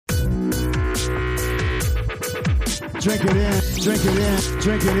Drink it in, drink it in,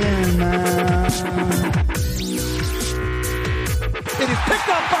 drink it in, man. It is picked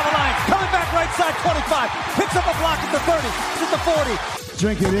up by the Lions. Coming back right side, 25. Picks up a block at the 30. It's at the 40.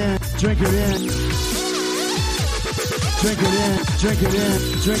 Drink it in, drink it in. Drink it in, drink it in,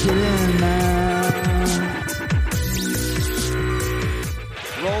 drink it in, man.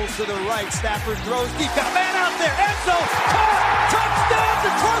 Rolls to the right. Stafford throws deep. Got a man out there. Enzo. Caught. Touchdown,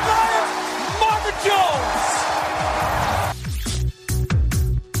 Detroit Lions. Marvin Jones.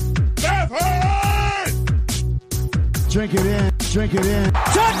 Drink it in, drink it in.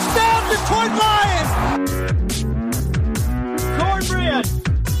 Touchdown, Detroit Lions. Cornbread.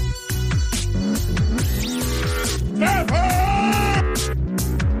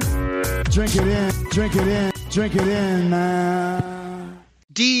 Drink it in, drink it in, drink it in, man.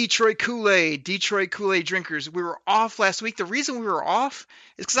 Detroit Kool-Aid drinkers. We were off last week. The reason we were off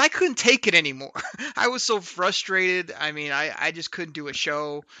is because I couldn't take it anymore. I was so frustrated. I mean, I just couldn't do a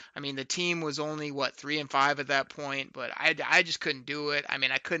show. I mean, the team was only, 3-5 at that point, but I just couldn't do it. I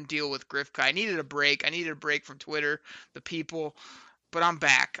mean, I couldn't deal with Grifka. I needed a break. I needed a break from Twitter, the people, but I'm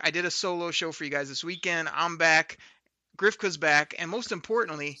back. I did a solo show for you guys this weekend. I'm back. Grifka's back. And most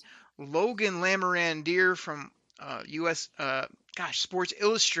importantly, Logan Lamorandier from Sports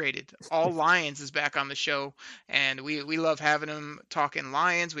Illustrated, All Lions, is back on the show, and we love having him talking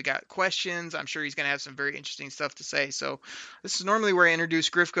Lions. We got questions. I'm sure he's going to have some very interesting stuff to say. So this is normally where I introduce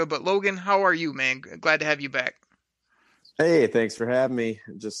Grifka, but Logan, how are you, man? Glad to have you back. Hey, thanks for having me.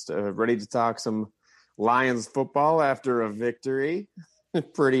 Just ready to talk some Lions football after a victory.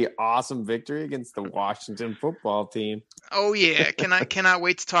 Pretty awesome victory against the Washington football team. Oh yeah, cannot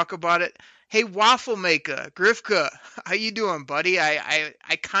wait to talk about it. Hey, Waffle Maker, Grifka, how you doing, buddy? I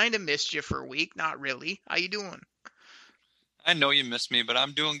kind of missed you for a week. Not really. How you doing? I know you missed me, but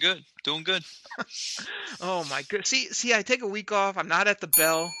I'm doing good. Doing good. Oh my good. See, I take a week off. I'm not at the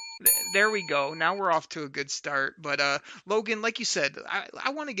bell. There we go. Now we're off to a good start. But Logan, like you said, I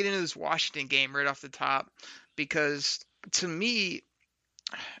want to get into this Washington game right off the top because to me,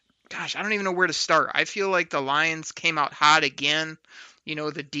 gosh, I don't even know where to start. I feel like the Lions came out hot again. You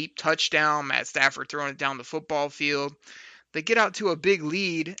know, the deep touchdown, Matt Stafford throwing it down the football field. They get out to a big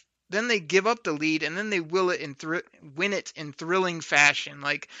lead, then they give up the lead, and then they win it in thrilling fashion.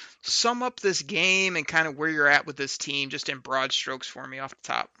 Like, sum up this game and kind of where you're at with this team, just in broad strokes for me off the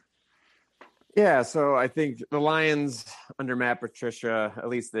top. Yeah, so I think the Lions under Matt Patricia, at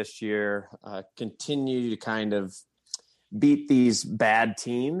least this year, continue to kind of beat these bad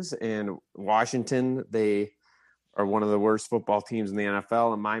teams. And Washington, they are one of the worst football teams in the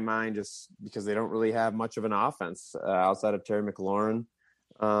NFL in my mind, just because they don't really have much of an offense outside of Terry McLaurin.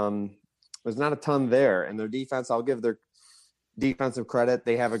 There's not a ton there. And their defense, I'll give their defensive credit.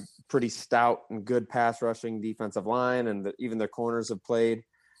 They have a pretty stout and good pass rushing defensive line, and even their corners have played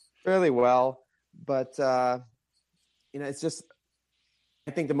fairly well. But, it's just,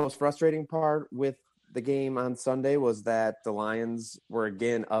 I think the most frustrating part with the game on Sunday was that the Lions were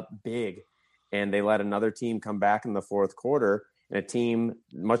again up big, and they let another team come back in the fourth quarter. And a team,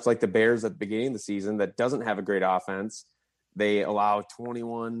 much like the Bears at the beginning of the season, that doesn't have a great offense, they allow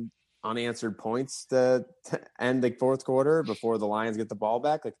 21 unanswered points to end the fourth quarter before the Lions get the ball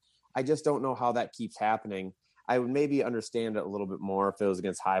back. Like, I just don't know how that keeps happening. I would maybe understand it a little bit more if it was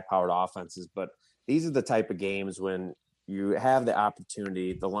against high-powered offenses, but these are the type of games when you have the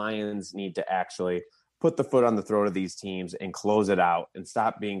opportunity, the Lions need to actually put the foot on the throat of these teams and close it out and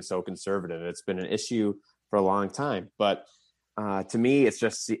stop being so conservative. It's been an issue for a long time. But to me, it's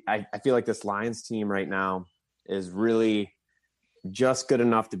just I feel like this Lions team right now is really just good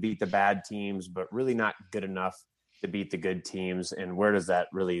enough to beat the bad teams, but really not good enough to beat the good teams. And where does that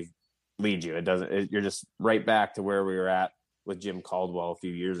really lead you? You're just right back to where we were at with Jim Caldwell a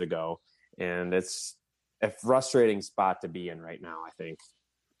few years ago. And it's a frustrating spot to be in right now, I think.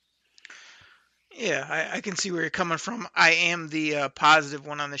 Yeah, I can see where you're coming from. I am the positive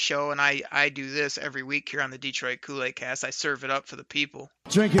one on the show, and I do this every week here on the Detroit Kool-Aid Cast. I serve it up for the people.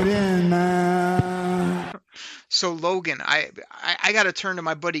 Drink it in, man. So, Logan, I got to turn to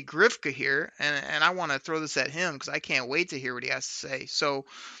my buddy Grifka here, and I want to throw this at him because I can't wait to hear what he has to say. So,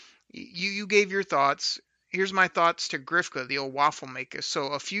 you gave your thoughts. Here's my thoughts to Grifka, the old waffle maker. So,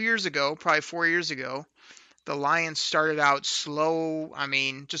 a few years ago, probably 4 years ago, the Lions started out slow. I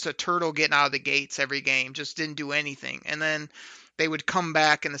mean, just a turtle getting out of the gates every game. Just didn't do anything. And then they would come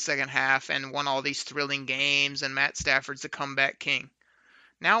back in the second half and won all these thrilling games, and Matt Stafford's the comeback king.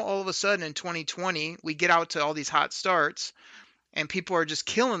 Now, all of a sudden, in 2020, we get out to all these hot starts, and people are just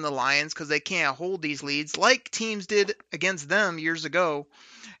killing the Lions because they can't hold these leads like teams did against them years ago,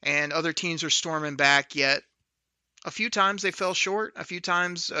 and other teams are storming back, yet A few times they fell short. A few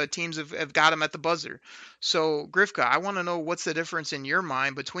times teams have got them at the buzzer. So, Grifka, I want to know what's the difference in your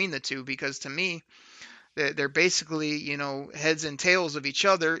mind between the two, because to me, they're basically, heads and tails of each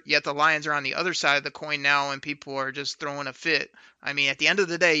other, yet the Lions are on the other side of the coin now, and people are just throwing a fit. I mean, at the end of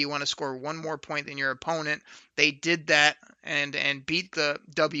the day, you want to score one more point than your opponent. They did that and beat the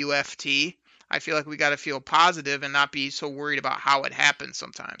WFT. I feel like we got to feel positive and not be so worried about how it happens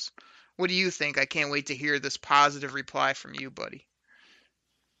sometimes. What do you think? I can't wait to hear this positive reply from you, buddy.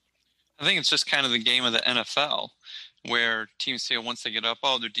 I think it's just kind of the game of the NFL, where teams feel once they get up,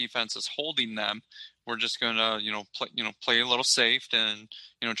 their defense is holding them. We're just going to, play a little safe and,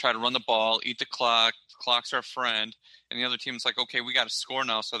 try to run the ball, eat the clock. The clock's our friend. And the other team's like, okay, we got to score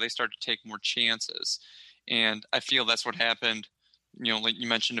now. So they start to take more chances. And I feel that's what happened, like you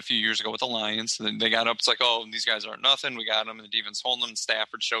mentioned a few years ago with the Lions. And then they got up. It's like, these guys aren't nothing. We got them. And the defense holding them. And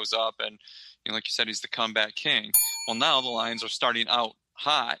Stafford shows up. And, like you said, he's the comeback king. Well, now the Lions are starting out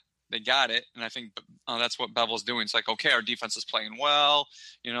hot. They got it, and I think that's what Bevel's doing. It's like, okay, our defense is playing well.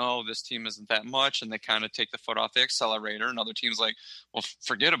 This team isn't that much, and they kind of take the foot off the accelerator. And other teams like, well,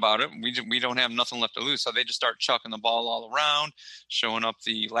 forget about it. We don't have nothing left to lose. So they just start chucking the ball all around, showing up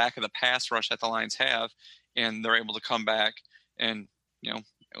the lack of the pass rush that the Lions have, and they're able to come back. And,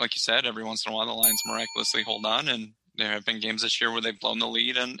 like you said, every once in a while the Lions miraculously hold on, and there have been games this year where they've blown the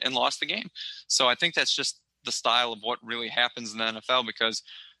lead and lost the game. So I think that's just the style of what really happens in the NFL, because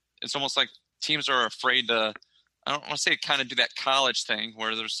it's almost like teams are afraid to, I don't want to say kind of do that college thing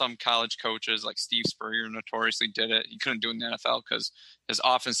where there's some college coaches like Steve Spurrier notoriously did it. He couldn't do it in the NFL because his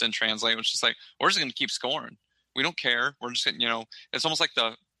offense didn't translate. It was just like, we're just going to keep scoring. We don't care. We're just, it's almost like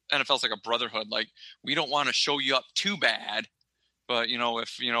the NFL's like a brotherhood. Like, we don't want to show you up too bad, but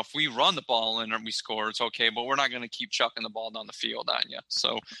if we run the ball and we score, it's okay, but we're not going to keep chucking the ball down the field on you.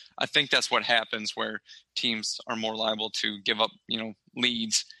 So I think that's what happens, where teams are more liable to give up,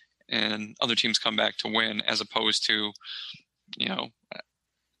 leads, and other teams come back to win, as opposed to,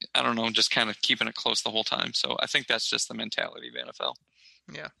 I don't know, just kind of keeping it close the whole time. So I think that's just the mentality of the NFL.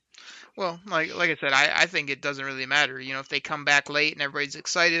 Yeah. Well, like I said, I think it doesn't really matter. If they come back late and everybody's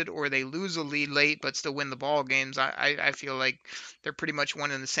excited, or they lose a lead late but still win the ball games, I feel like they're pretty much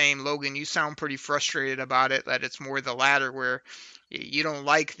one and the same. Logan, you sound pretty frustrated about it, that it's more the latter, where you don't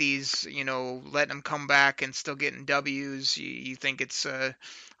like these, letting them come back and still getting W's. You think it's a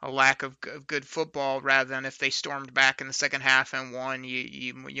lack of good football, rather than if they stormed back in the second half and won,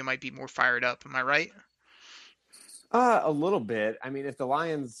 you might be more fired up. Am I right? A little bit. I mean, if the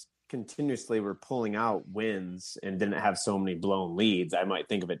Lions continuously were pulling out wins and didn't have so many blown leads, I might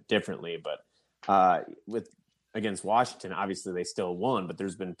think of it differently. But against Washington, obviously they still won, but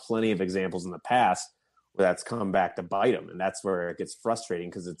there's been plenty of examples in the past where that's come back to bite them. And that's where it gets frustrating,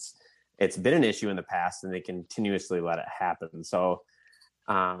 because it's been an issue in the past and they continuously let it happen. So,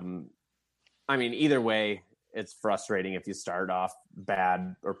 I mean, either way, it's frustrating if you start off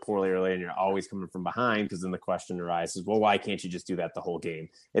bad or poorly early and you're always coming from behind, because then the question arises, well, why can't you just do that the whole game?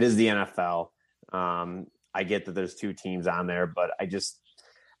 It is the NFL. I get that there's two teams on there, but I just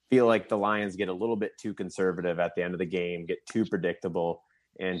feel like the Lions get a little bit too conservative at the end of the game, get too predictable,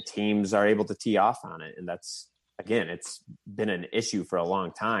 and teams are able to tee off on it. And that's, again, it's been an issue for a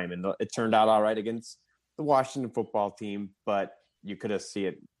long time. And it turned out all right against the Washington football team, but you could have seen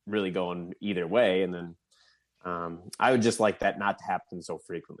it really going either way. And then I would just like that not to happen so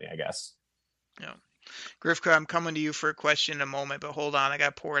frequently, I guess. Yeah. Grifka, I'm coming to you for a question in a moment, but hold on. I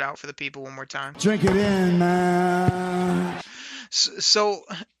got to pour it out for the people one more time. Drink it in, man. So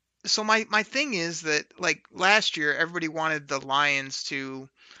my thing is that, like, last year, everybody wanted the Lions to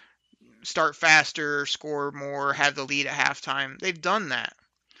start faster, score more, have the lead at halftime. They've done that.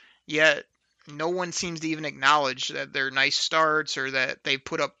 Yet no one seems to even acknowledge that they're nice starts, or that they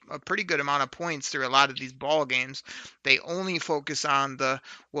put up a pretty good amount of points through a lot of these ball games. They only focus on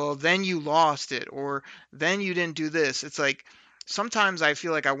well, then you lost it, or then you didn't do this. It's like, sometimes I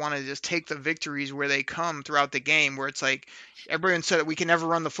feel like I want to just take the victories where they come throughout the game, where it's like, everyone said that we can never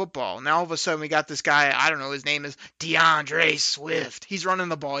run the football. Now all of a sudden we got this guy, I don't know, his name is DeAndre Swift. He's running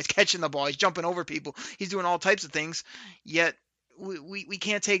the ball, he's catching the ball, he's jumping over people, he's doing all types of things. Yet we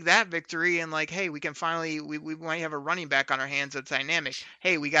can't take that victory and, like, hey, we can finally, we might have a running back on our hands that's dynamic.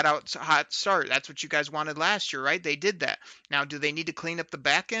 Hey, we got out hot start. That's what you guys wanted last year, right? They did that. Now, do they need to clean up the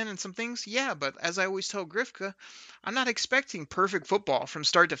back end and some things? Yeah, but as I always tell Grifka, I'm not expecting perfect football from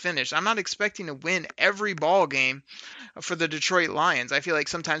start to finish. I'm not expecting to win every ball game for the Detroit Lions. I feel like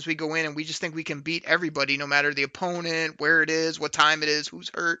sometimes we go in and we just think we can beat everybody, no matter the opponent, where it is, what time it is, who's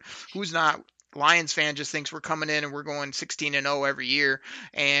hurt, who's not. Lions fan just thinks we're coming in and we're going 16-0 every year,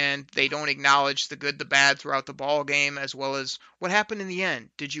 and they don't acknowledge the good, the bad throughout the ball game, as well as what happened in the end.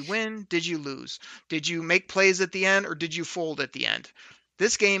 Did you win? Did you lose? Did you make plays at the end, or did you fold at the end?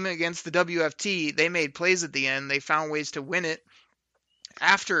 This game against the WFT, they made plays at the end. They found ways to win it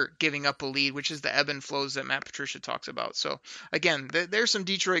after giving up a lead, which is the ebb and flows that Matt Patricia talks about. So again, there's some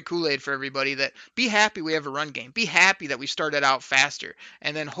Detroit Kool-Aid for everybody. That be happy we have a run game. Be happy that we started out faster,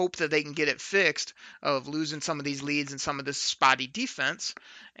 and then hope that they can get it fixed of losing some of these leads and some of this spotty defense,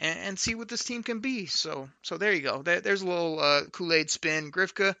 and see what this team can be. So there you go. There's a little Kool-Aid spin.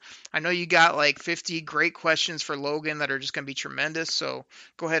 Grifka, I know you got like 50 great questions for Logan that are just going to be tremendous. So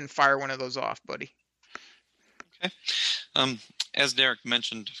go ahead and fire one of those off, buddy. Okay. As Derek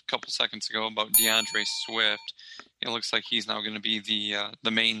mentioned a couple seconds ago about DeAndre Swift, it looks like he's now going to be the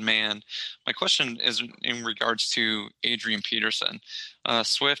main man. My question is in regards to Adrian Peterson.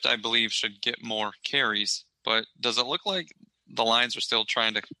 Swift, I believe, should get more carries, but does it look like the Lions are still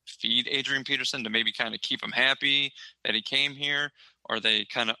trying to feed Adrian Peterson to maybe kind of keep him happy that he came here? Are they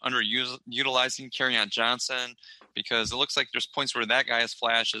kind of underutilizing Kerryon Johnson? Because it looks like there's points where that guy has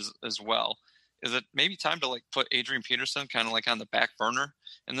flashes as well. Is it maybe time to like put Adrian Peterson kind of like on the back burner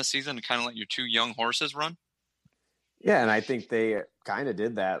in the season and kind of let your two young horses run? Yeah, and I think they kind of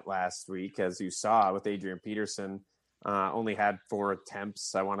did that last week, as you saw with Adrian Peterson. Only had 4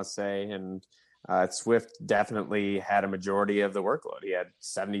 attempts, I want to say, and Swift definitely had a majority of the workload. He had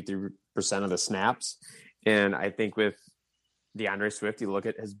 73% of the snaps, and I think with DeAndre Swift, you look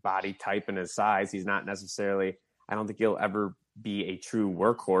at his body type and his size, he's not necessarily – I don't think he'll ever be a true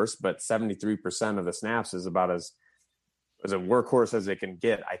workhorse, but 73% of the snaps is about as a workhorse as it can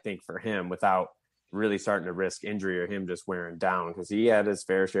get, I think, for him, without really starting to risk injury or him just wearing down, because he had his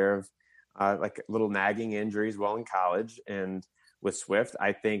fair share of like little nagging injuries while in college. And with Swift,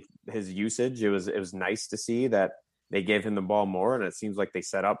 I think his usage, it was nice to see that they gave him the ball more, and it seems like they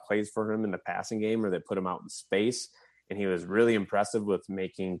set up plays for him in the passing game, or they put him out in space, and he was really impressive with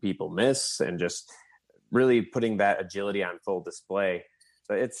making people miss and just really putting that agility on full display.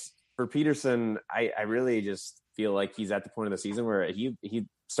 So it's for Peterson, I really just feel like he's at the point of the season where he's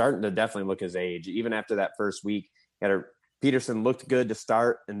starting to definitely look his age. Even after that first week, Peterson looked good to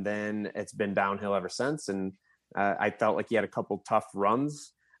start, and then it's been downhill ever since. And I felt like he had a couple tough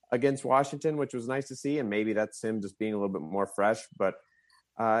runs against Washington, which was nice to see. And maybe that's him just being a little bit more fresh. But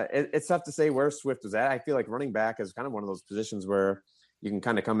it's tough to say where Swift was at. I feel like running back is kind of one of those positions where you can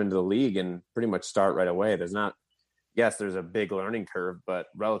kind of come into the league and pretty much start right away. There's a big learning curve, but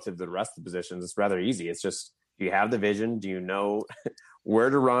relative to the rest of the positions, it's rather easy. It's just, do you have the vision? Do you know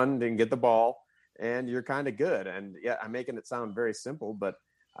where to run and get the ball? And you're kind of good. And yeah, I'm making it sound very simple, but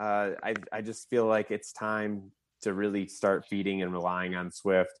I just feel like it's time to really start feeding and relying on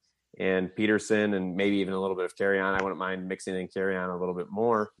Swift and Peterson, and maybe even a little bit of Kerryon. I wouldn't mind mixing in Kerryon a little bit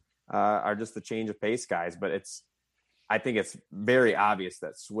more, are just the change of pace guys. But I think it's very obvious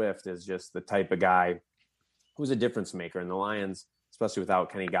that Swift is just the type of guy who's a difference maker. And the Lions, especially without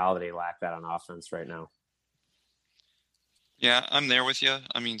Kenny Golladay, lack that on offense right now. Yeah, I'm there with you.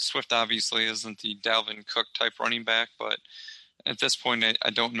 I mean, Swift obviously isn't the Dalvin Cook type running back, but at this point, I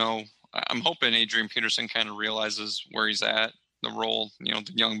don't know. I'm hoping Adrian Peterson kind of realizes where he's at, the role. You know,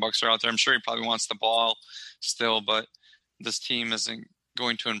 the young bucks are out there. I'm sure he probably wants the ball still, but this team isn't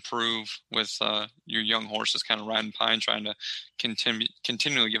going to improve with your young horses kind of riding pine, trying to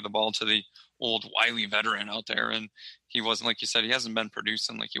continually give the ball to the old wily veteran out there. And he wasn't, like you said, he hasn't been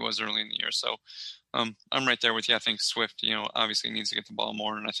producing like he was early in the year. So I'm right there with you. I think Swift, obviously needs to get the ball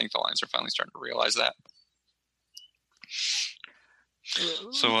more, and I think the Lions are finally starting to realize that.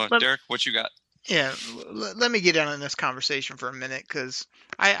 So, Derek, what you got? Yeah, let me get in on this conversation for a minute, because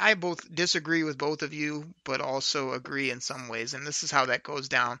I both disagree with both of you, but also agree in some ways, and this is how that goes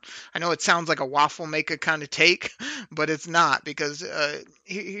down. I know it sounds like a waffle maker kind of take, but it's not, because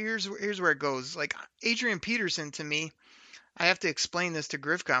here's where it goes. Like, Adrian Peterson, to me, I have to explain this to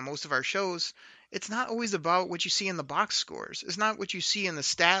Grifka on most of our shows. It's not always about what you see in the box scores. It's not what you see in the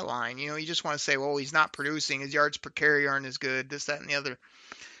stat line. You just want to say, well, he's not producing. His yards per carry aren't as good, this, that, and the other.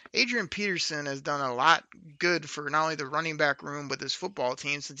 Adrian Peterson has done a lot good for not only the running back room, but this football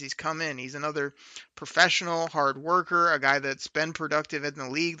team since he's come in. He's another professional, hard worker, a guy that's been productive in the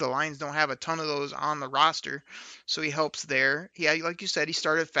league. The Lions don't have a ton of those on the roster, so he helps there. Yeah, like you said, he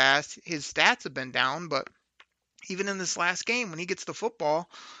started fast. His stats have been down, but even in this last game, when he gets the football,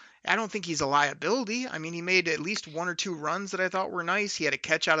 I don't think he's a liability. I mean, he made at least one or two runs that I thought were nice. He had a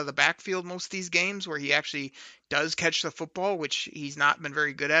catch out of the backfield most of these games where he actually does catch the football, which he's not been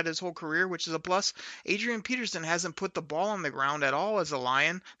very good at his whole career, which is a plus. Adrian Peterson hasn't put the ball on the ground at all as a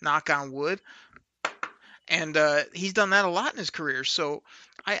Lion, knock on wood. And he's done that a lot in his career. So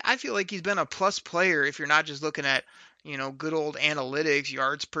I feel like he's been a plus player if you're not just looking at, good old analytics,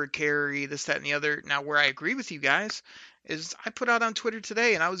 yards per carry, this, that, and the other. Now, where I agree with you guys is I put out on Twitter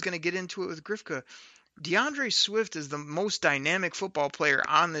today, and I was going to get into it with Grifka. DeAndre Swift is the most dynamic football player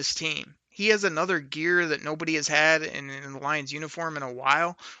on this team. He has another gear that nobody has had in the Lions uniform in a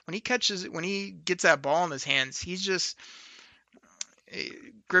while. When he gets that ball in his hands, he's just –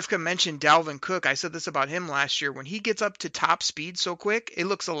 Grifka mentioned Dalvin Cook. I said this about him last year. When he gets up to top speed so quick, it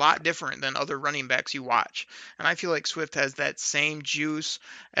looks a lot different than other running backs you watch. And I feel like Swift has that same juice,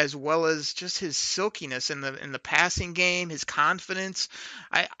 as well as just his silkiness in the passing game, his confidence.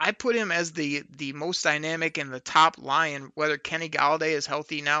 I put him as the most dynamic and the top Lion, whether Kenny Golladay is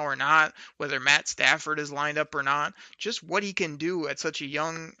healthy now or not, whether Matt Stafford is lined up or not. Just what he can do at such a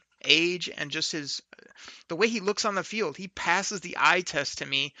young age, and just the way he looks on the field. He passes the eye test to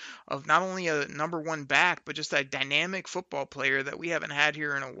me of not only a number one back, but just a dynamic football player that we haven't had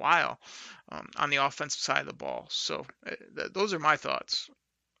here in a while on the offensive side of the ball. So those are my thoughts.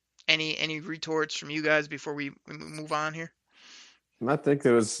 Any retorts from you guys before we move on here? I think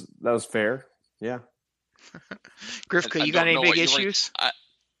that was fair. Yeah. Grifka, you got any big issues?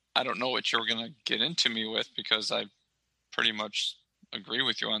 I don't know what you're going to get into me with, because I pretty much agree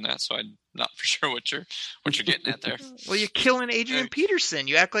with you on that, so I'm not for sure what you're getting at there. Well, you're killing Adrian Peterson.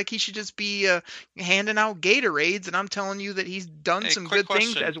 You act like he should just be handing out Gatorades, and I'm telling you that he's done some good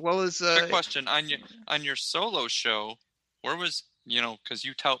things, as well as quick question on your solo show. Where was, because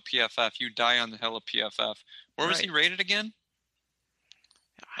you tout PFF, you die on the hill of PFF. Where was he rated again?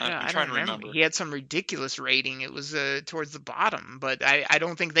 I don't remember. He had some ridiculous rating. It was towards the bottom, but I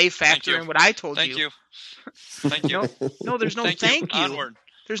don't think they factor in what I told you. Thank you. No, there's no thank you. Onward.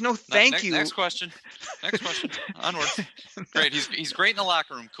 There's no thank you. Next question. Onward. Great. He's great in the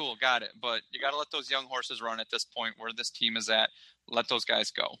locker room. Cool. Got it. But you got to let those young horses run at this point where this team is at. Let those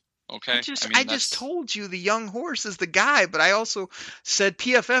guys go. Okay. I just told you the young horse is the guy, but I also said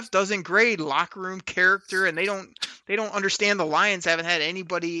PFF doesn't grade locker room character, and they don't understand the Lions haven't had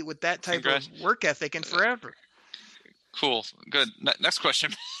anybody with that type of work ethic in forever. Cool. Good. Next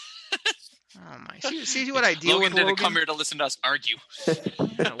question. Oh my! See what I deal with. Logan didn't come here to listen to us argue.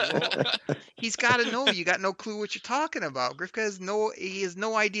 Yeah, well, he's got to know. You got no clue what you're talking about. Grifka has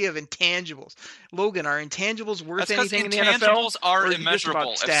no idea of intangibles. Logan, are intangibles worth anything in the NFL? Intangibles are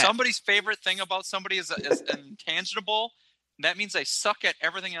immeasurable. If somebody's favorite thing about somebody is an intangible, that means they suck at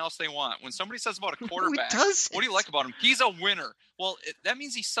everything else they want. When somebody says about a quarterback, what do you like about him? He's a winner. Well, that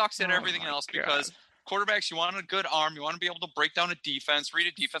means he sucks at everything else, because quarterbacks, you want a good arm. You want to be able to break down a defense, read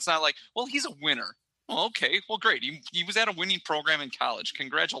a defense. Not like, well, he's a winner. Well, okay. Well, great. He was at a winning program in college.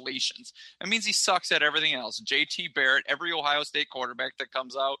 Congratulations. That means he sucks at everything else. J.T. Barrett, every Ohio State quarterback that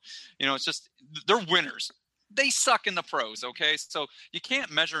comes out, it's just they're winners. They suck in the pros, okay? So you can't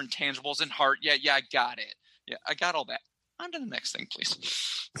measure intangibles in heart. Yeah, I got it. Yeah, I got all that. On to the next thing,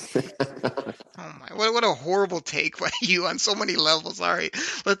 please. Oh my! What a horrible take by you on so many levels. All right,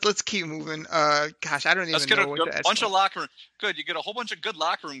 let's keep moving. Gosh, I don't even know what to ask. Bunch of locker room. Good, you get a whole bunch of good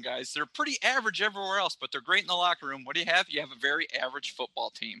locker room guys. They're pretty average everywhere else, but they're great in the locker room. What do you have? You have a very average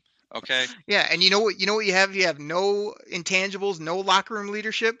football team. Okay. Yeah, and you know what you have? You have no intangibles, no locker room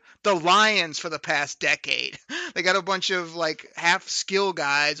leadership. The Lions for the past decade, they got a bunch of half skill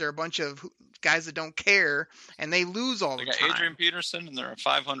guys or a bunch of guys that don't care, and they lose all the time. They got Adrian Peterson, and they're a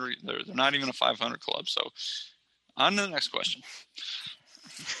 500. They're not even a 500 club. So, on to the next question.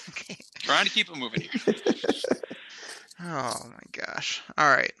 Okay. Trying to keep it moving here. Oh my gosh! All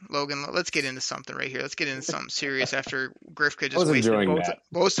right, Logan, let's get into something right here. Let's get into something serious after Grifka just wasted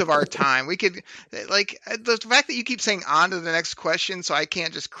most of our time. We could the fact that you keep saying on to the next question, so I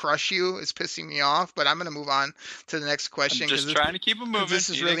can't just crush you, is pissing me off. But I'm going to move on to the next question. I'm just trying to keep it moving. This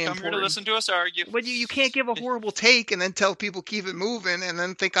is really important. Here to listen to us argue. But you can't give a horrible take and then tell people keep it moving and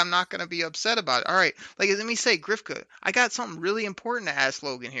then think I'm not going to be upset about it. All right, let me say, Grifka, I got something really important to ask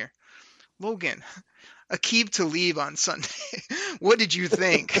Logan here. Logan, Aqib Talib on Sunday. What did you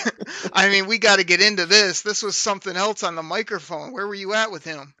think? I mean, we got to get into this. This was something else on the microphone. Where were you at with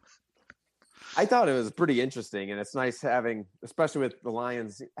him? I thought it was pretty interesting, and it's nice having, especially with the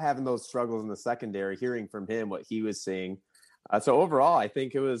Lions, having those struggles in the secondary, hearing from him what he was seeing. So overall, I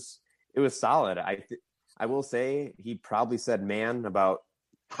think it was solid. I will say he probably said man about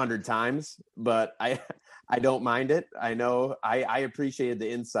 100 times, but I I don't mind it. I know I appreciated the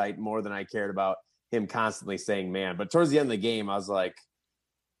insight more than I cared about him constantly saying man. But towards the end of the game, I was like,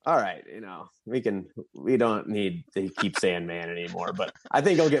 all right, we don't need to keep saying man anymore. But I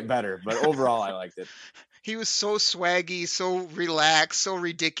think he'll get better. But overall, I liked it. He was so swaggy, so relaxed, so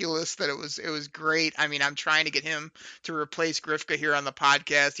ridiculous that it was great. I mean, I'm trying to get him to replace Grifka here on the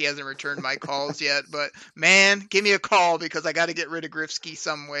podcast. He hasn't returned my calls yet, but man, give me a call because I got to get rid of Grifsky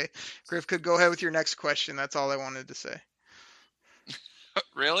some way. Grifka, go ahead with your next question. That's all I wanted to say.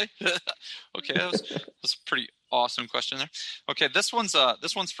 Really? Okay, that's a pretty awesome question there. Okay, this one's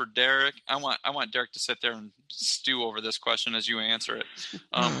for Derek. I want Derek to sit there and stew over this question as you answer it.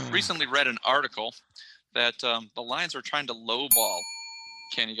 Recently read an article that the Lions are trying to lowball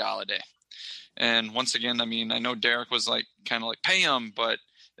Kenny Golladay. And once again, I mean, I know Derek was kind of pay him, but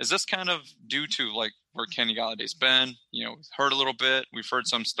is this kind of due to where Kenny Galladay's been? Hurt a little bit. We've heard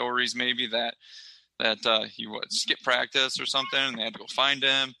some stories maybe that he would skip practice or something and they had to go find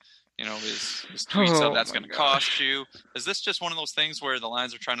him. His tweets of that's going to cost you. Is this just one of those things where the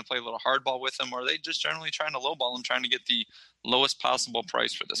Lions are trying to play a little hardball with him, or are they just generally trying to lowball him, trying to get the lowest possible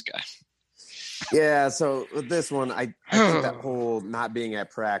price for this guy? Yeah, so with this one, I think that whole not being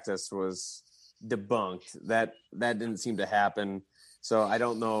at practice was debunked. That didn't seem to happen. So I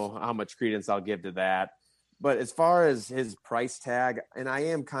don't know how much credence I'll give to that. But as far as his price tag, and I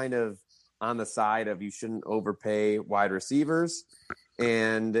am kind of on the side of you shouldn't overpay wide receivers.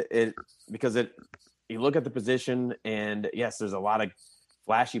 And you look at the position, and yes, there's a lot of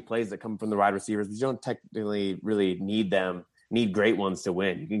flashy plays that come from the wide receivers, but you don't technically really need great ones to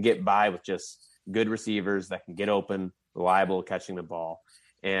win. You can get by with just good receivers that can get open, reliable catching the ball.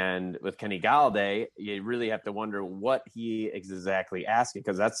 And with Kenny Golladay, you really have to wonder what he is exactly asking,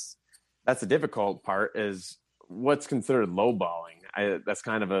 because that's the difficult part, is what's considered lowballing. That's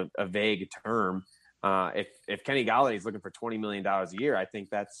kind of a vague term. If Kenny Golladay is looking for $20 million a year, I think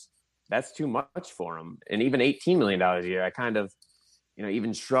that's too much for him. And even $18 million a year, I kind of,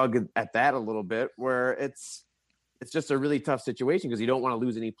 even shrug at that a little bit, where it's just a really tough situation because you don't want to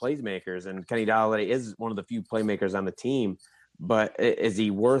lose any playmakers. And Kenny Golladay is one of the few playmakers on the team. But is he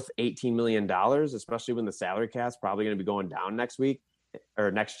worth $18 million, especially when the salary cap's probably going to be going down next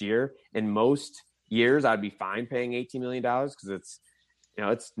year? In most years, I'd be fine paying $18 million because it's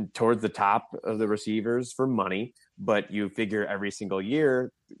towards the top of the receivers for money. But you figure every single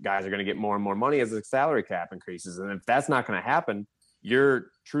year, guys are going to get more and more money as the salary cap increases. And if that's not going to happen, you're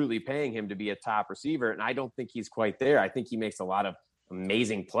truly paying him to be a top receiver. And I don't think he's quite there. I think he makes a lot of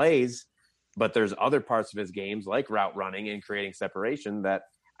amazing plays, but there's other parts of his games like route running and creating separation that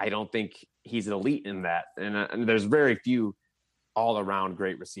I don't think he's an elite in that. And there's very few all around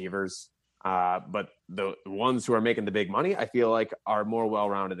great receivers. But the ones who are making the big money, I feel like are more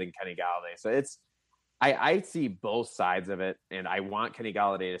well-rounded than Kenny Golladay. So I see both sides of it, and I want Kenny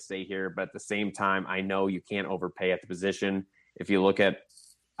Golladay to stay here. But at the same time, I know you can't overpay at the position. If you look at,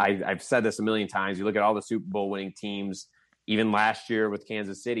 I've said this a million times, you look at all the Super Bowl winning teams, even last year with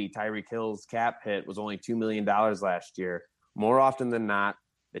Kansas City, Tyreek Hill's cap hit was only $2 million last year. More often than not,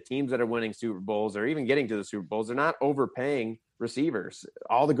 the teams that are winning Super Bowls or even getting to the Super Bowls are not overpaying receivers.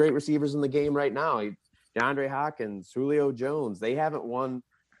 All the great receivers in the game right now, DeAndre Hopkins, Julio Jones, they haven't won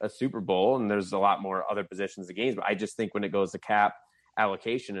a Super Bowl, and there's a lot more other positions of games. But I just think when it goes to cap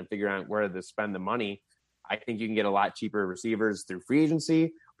allocation and figuring out where to spend the money, I think you can get a lot cheaper receivers through free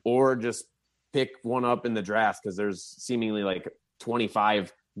agency or just pick one up in the draft because there's seemingly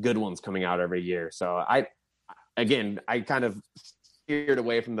 25 good ones coming out every year. So I kind of steered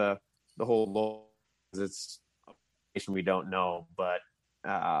away from the whole low. It's we don't know, but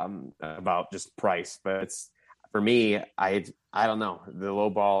about just price. But it's for me, I don't know. The low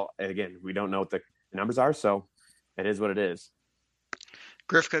ball, again, we don't know what the numbers are, so it is what it is.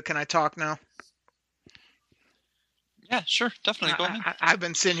 Grifka, can I talk now? Yeah, sure, definitely. Go ahead. I've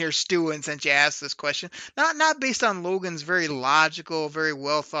been sitting here stewing since you asked this question. Not based on Logan's very logical, very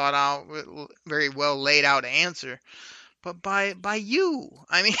well thought out, very well laid out answer, but by you.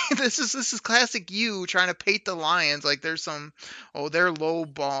 I mean, this is classic you trying to paint the Lions like there's some, they're low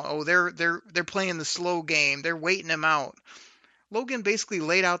ball, they're playing the slow game, they're waiting him out. Logan basically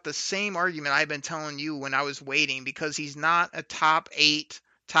laid out the same argument I've been telling you when I was waiting, because he's not a top 8,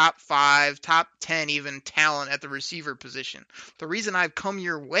 top 5, top 10 even talent at the receiver position. The reason I've come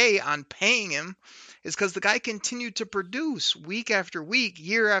your way on paying him is because the guy continued to produce week after week,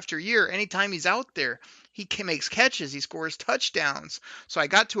 year after year. Anytime he's out there, he makes catches, he scores touchdowns. So I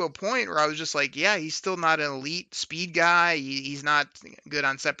got to a point where I was just like, yeah, he's still not an elite speed guy. He's not good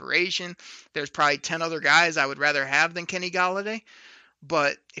on separation. There's probably 10 other guys I would rather have than Kenny Golladay.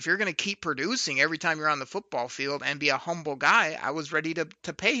 But if you're going to keep producing every time you're on the football field and be a humble guy, I was ready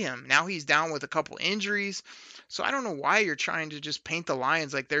to pay him. Now he's down with a couple injuries. So I don't know why you're trying to just paint the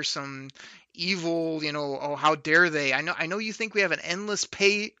Lions like there's some evil, oh, how dare they? I know you think we have an endless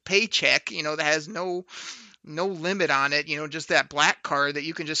paycheck, that has no limit on it, just that black card that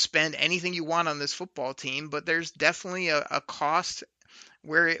you can just spend anything you want on this football team, but there's definitely a cost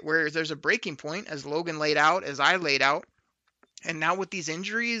where there's a breaking point, as Logan laid out, as I laid out. And now with these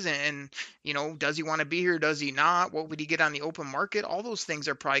injuries and, does he want to be here? Does he not? What would he get on the open market? All those things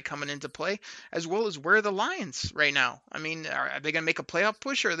are probably coming into play, as well as where are the Lions right now? I mean, are they going to make a playoff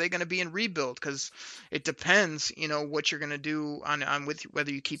push, or are they going to be in rebuild? Because it depends, what you're going to do on with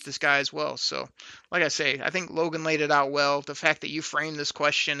whether you keep this guy as well. So, like I say, I think Logan laid it out well. The fact that you framed this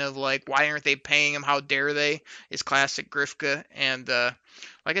question of like, why aren't they paying him? How dare they? Is classic Grifka. And,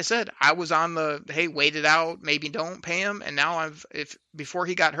 like I said, I was on the, hey, wait it out, maybe don't pay him. And now before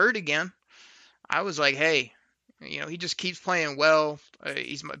he got hurt again, I was like, hey, he just keeps playing well.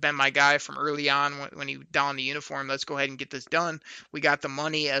 He's been my guy from early on when he donned the uniform. Let's go ahead and get this done. We got the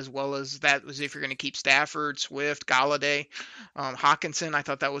money, as well as that was if you're going to keep Stafford, Swift, Galladay, Hawkinson. I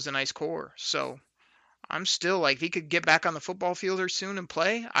thought that was a nice core. So I'm still like, if he could get back on the football field or soon and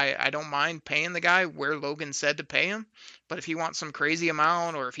play, I don't mind paying the guy where Logan said to pay him. But if he wants some crazy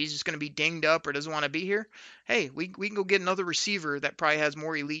amount, or if he's just going to be dinged up or doesn't want to be here, hey, we can go get another receiver that probably has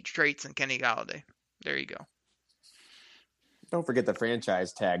more elite traits than Kenny Galladay. There you go. Don't forget the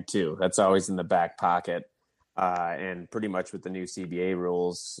franchise tag too. That's always in the back pocket. And pretty much with the new CBA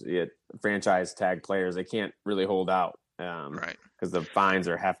rules, franchise tag players, they can't really hold out right, because the fines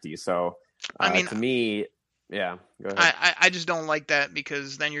are hefty. So I mean, to me, yeah, go ahead. I just don't like that,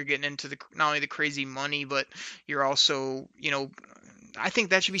 because then you're getting into not only the crazy money, but you're also, I think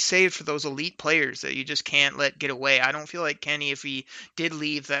that should be saved for those elite players that you just can't let get away. I don't feel like Kenny, if he did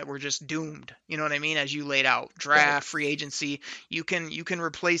leave, that we're just doomed. You know what I mean? As you laid out, draft, free agency, you can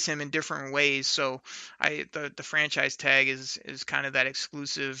replace him in different ways. So the franchise tag is kind of that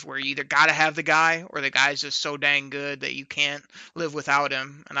exclusive where you either got to have the guy, or the guy's just so dang good that you can't live without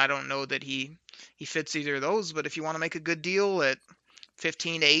him. And I don't know that he fits either of those. But if you want to make a good deal at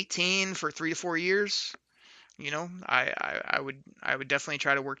 15 to 18 for 3 to 4 years, I would definitely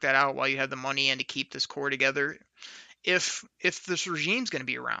try to work that out while you have the money and to keep this core together. If this regime's going to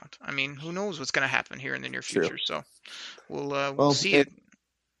be around, I mean, who knows what's going to happen here in the near future? True. So we'll see it.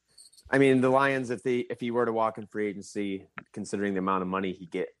 I mean, the Lions, if he were to walk in free agency, considering the amount of money he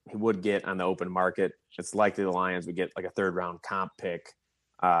would get on the open market, it's likely the Lions would get like a 3rd round comp pick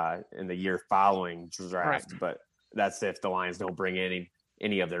in the year following draft. Right. But that's if the Lions don't bring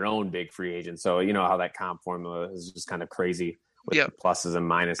any of their own big free agents. So you know how that comp formula is just kind of crazy with pluses and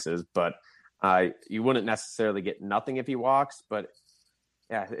minuses. But you wouldn't necessarily get nothing if he walks. But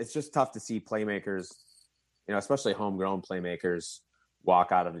yeah, it's just tough to see playmakers, especially homegrown playmakers,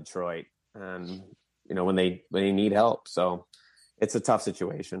 walk out of Detroit, and when they need help. So it's a tough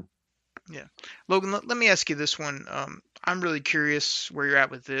situation. Yeah. Logan, let me ask you this one. I'm really curious where you're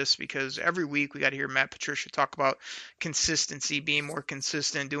at with this, because every week we got to hear Matt Patricia talk about consistency, being more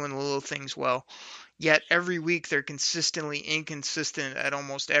consistent, doing the little things well. Yet every week they're consistently inconsistent at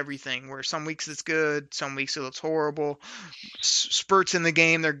almost everything, where some weeks it's good, some weeks it looks horrible. Spurts in the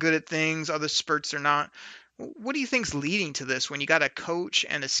game, they're good at things. Other spurts they're not. What do you think's leading to this when you got a coach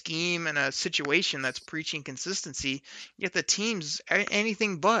and a scheme and a situation that's preaching consistency, yet the team's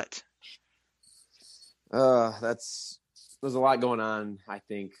anything but? There's a lot going on, I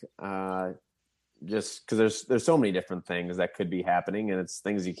think, just because there's so many different things that could be happening, and it's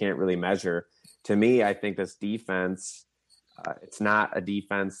things you can't really measure. To me, I think this defense, it's not a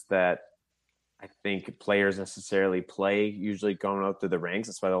defense that I think players necessarily play usually going up through the ranks.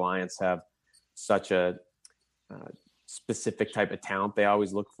 That's why the Lions have such a specific type of talent they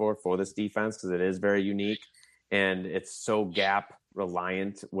always look for this defense, because it is very unique, and it's so gap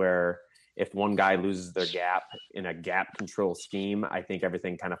reliant, where if one guy loses their gap in a gap control scheme, I think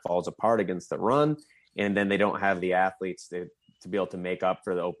everything kind of falls apart against the run. And then they don't have the athletes to be able to make up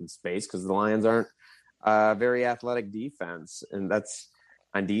for the open space, because the Lions aren't a very athletic defense. And that's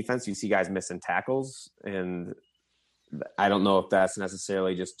on defense. You see guys missing tackles. And I don't know if that's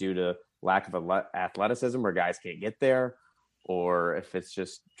necessarily just due to lack of athleticism where guys can't get there, or if it's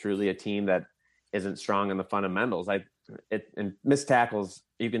just truly a team that isn't strong in the fundamentals. And missed tackles,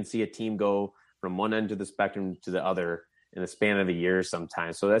 you can see a team go from one end of the spectrum to the other in the span of a year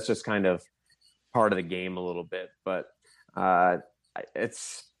sometimes. So that's just kind of part of the game a little bit. But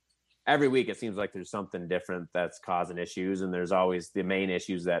it's every week it seems like there's something different that's causing issues, and there's always the main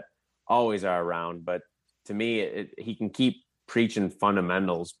issues that always are around. But to me, he can keep preaching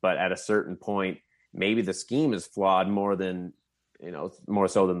fundamentals, but at a certain point, maybe the scheme is flawed more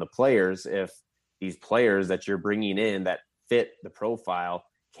so than the players. If these players that you're bringing in that fit the profile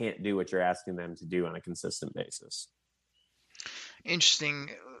can't do what you're asking them to do on a consistent basis. Interesting.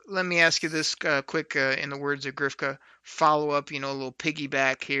 Let me ask you this quick, in the words of Grifka, follow up, a little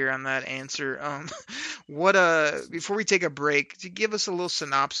piggyback here on that answer. Before we take a break, to give us a little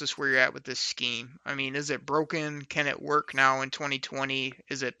synopsis where you're at with this scheme. I mean, is it broken? Can it work now in 2020?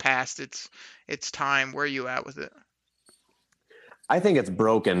 Is it past its time? Where are you at with it? I think it's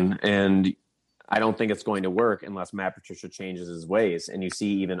broken, and I don't think it's going to work unless Matt Patricia changes his ways. And you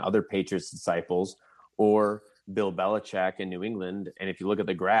see even other Patriots disciples or Bill Belichick in New England. And if you look at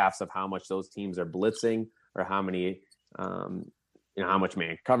the graphs of how much those teams are blitzing or how many, how much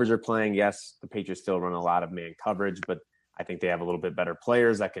man coverage are playing. Yes, the Patriots still run a lot of man coverage, but I think they have a little bit better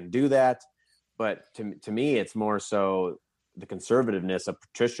players that can do that. But to me, it's more so the conservativeness of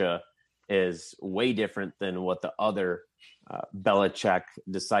Patricia is way different than what the other Belichick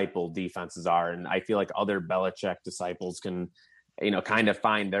disciple defenses are. And I feel like other Belichick disciples can, kind of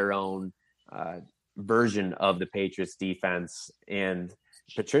find their own version of the Patriots defense. And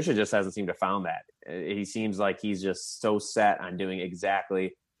Patricia just hasn't seemed to found that. He seems like he's just so set on doing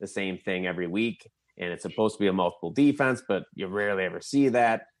exactly the same thing every week. And it's supposed to be a multiple defense, but you rarely ever see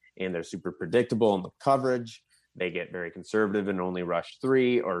that. And they're super predictable in the coverage. They get very conservative and only rush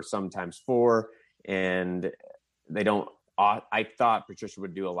 3 or sometimes 4. And they don't, I thought Patricia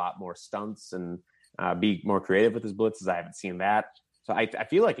would do a lot more stunts and be more creative with his blitzes. I haven't seen that. So I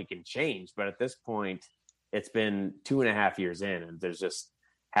feel like it can change, but at this point, it's been 2.5 years in, and there's just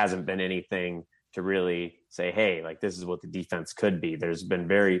hasn't been anything to really say, hey, like this is what the defense could be. There's been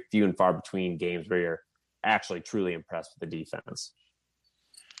very few and far between games where you're actually truly impressed with the defense.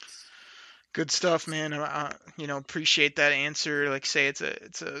 Good stuff, man. Appreciate that answer. Like say, it's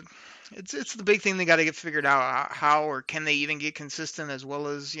the big thing they got to get figured out. How or can they even get consistent, as well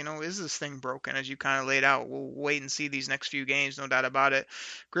as, is this thing broken, as you kind of laid out? We'll wait and see these next few games, no doubt about it.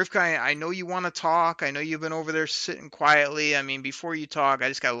 Grifka, I know you want to talk. I know you've been over there sitting quietly. I mean, before you talk, I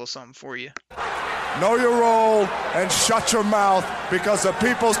just got a little something for you. Know your role and shut your mouth, because the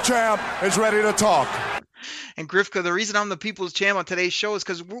people's champ is ready to talk. And Grifka, the reason I'm the people's champ on today's show is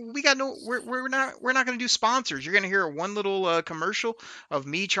because we're not going to do sponsors. You're going to hear one little commercial of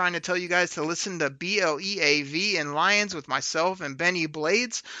me trying to tell you guys to listen to BLEAV and Lions with myself and Benny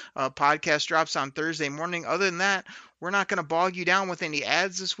Blades. Podcast drops on Thursday morning. Other than that, we're not going to bog you down with any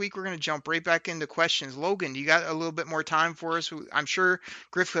ads this week. We're going to jump right back into questions. Logan, you got a little bit more time for us? I'm sure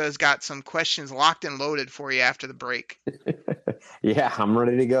Grifka has got some questions locked and loaded for you after the break. Yeah, I'm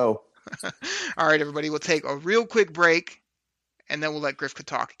ready to go. All right, everybody, we'll take a real quick break, and then we'll let Grifka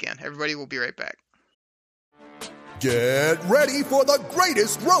talk again. Everybody, we'll be right back. Get ready for the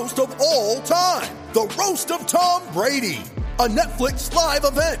greatest roast of all time, the Roast of Tom Brady, a Netflix live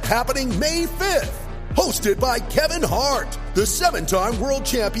event happening May 5th. Hosted by Kevin Hart, the 7-time world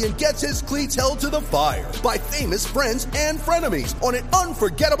champion gets his cleats held to the fire by famous friends and frenemies on an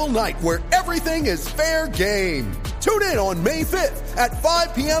unforgettable night where everything is fair game. Tune in on May 5th at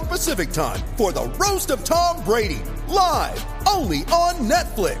 5 p.m. Pacific time for the Roast of Tom Brady, live only on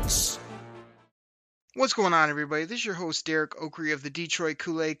Netflix. What's going on, everybody? This is your host, Derek Oakrey of the Detroit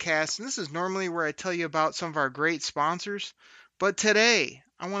Kool-Aid Cast, and this is normally where I tell you about some of our great sponsors. But today,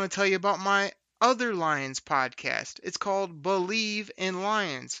 I want to tell you about my other Lions podcast. It's called Believe in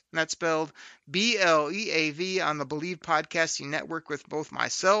Lions, and that's spelled BLEAV on the Believe Podcasting Network, with both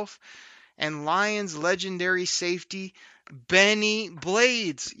myself and Lions legendary safety Benny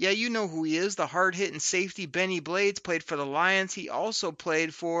Blades. Yeah, you know who he is, the hard-hitting safety Benny Blades. Played for the Lions. He also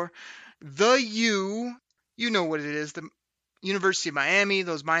played for the U. You know what it is, the University of Miami,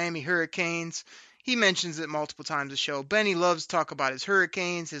 those Miami Hurricanes. He mentions it multiple times on the show. Benny loves to talk about his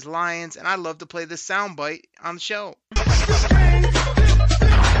Hurricanes, his Lions, and I love to play this soundbite on the show.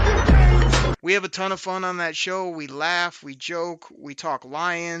 We have a ton of fun on that show. We laugh, we joke, we talk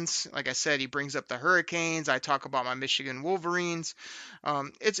Lions. Like I said, he brings up the Hurricanes. I talk about my Michigan Wolverines.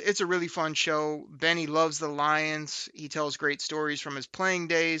 It's a really fun show. Benny loves the Lions. He tells great stories from his playing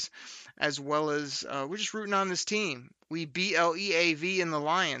days, as well as we're just rooting on this team. We BLEAV in the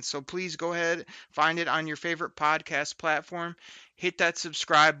Lions. So please go ahead, find it on your favorite podcast platform. Hit that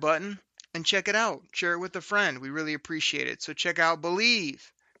subscribe button and check it out. Share it with a friend. We really appreciate it. So check out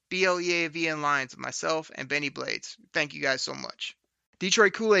Believe, BLEAV and Lions with myself and Benny Blades. Thank you guys so much.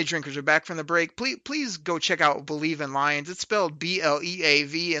 Detroit Kool-Aid drinkers are back from the break. Please go check out Believe in Lions. It's spelled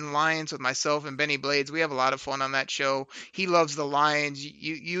BLEAV in Lions with myself and Benny Blades. We have a lot of fun on that show. He loves the Lions.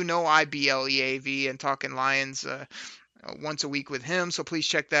 You know I BLEAV and talking Lions once a week with him. So please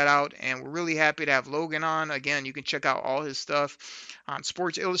check that out. And we're really happy to have Logan on. Again, you can check out all his stuff on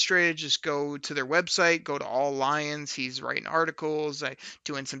Sports Illustrated. Just go to their website, go to All Lions. He's writing articles,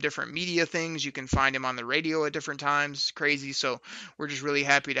 doing some different media things. You can find him on the radio at different times. Crazy. So we're just really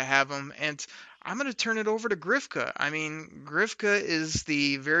happy to have him. And I'm going to turn it over to Grifka. I mean, Grifka is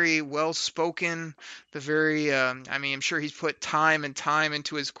the very well-spoken, the very, I'm sure he's put time and time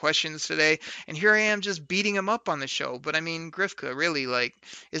into his questions today. And here I am just beating him up on the show. But I mean, Grifka, really, like,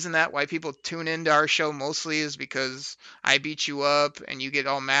 isn't that why people tune into our show mostly, is because I beat you up and you get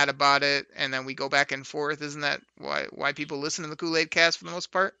all mad about it and then we go back and forth? Isn't that why people listen to the Kool-Aid Cast for the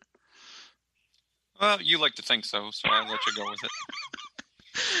most part? Well, you like to think so I'll let you go with it.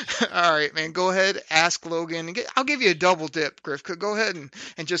 All right, man. Go ahead, ask Logan. I'll give you a double dip, Grifka. Go ahead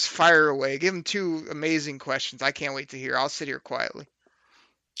and just fire away. Give him two amazing questions. I can't wait to hear. I'll sit here quietly.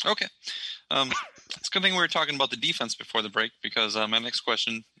 Okay. It's a good thing we were talking about the defense before the break, because my next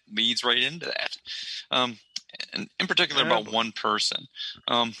question leads right into that. And in particular about one person.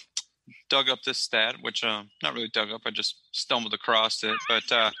 Dug up this stat, which not really dug up, I just stumbled across it.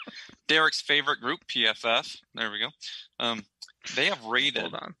 But Derek's favorite group, PFF, there we go. They have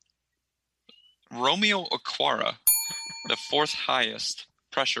rated Romeo Okwara the fourth highest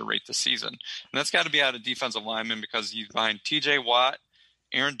pressure rate this season. And that's got to be out of defensive lineman, because he's behind TJ Watt,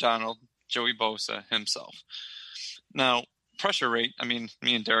 Aaron Donald, Joey Bosa himself. Now, pressure rate, I mean,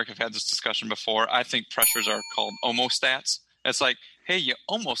 me and Derek have had this discussion before. I think pressures are called almost stats. It's like, hey, you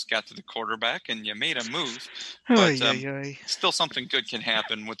almost got to the quarterback and you made a move. But still something good can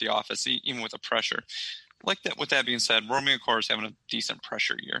happen with the offense, even with the pressure. Like that. With that being said, Romeo Okwara is having a decent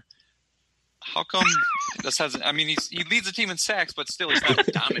pressure year. How come this hasn't? I mean, he leads the team in sacks, but still he's not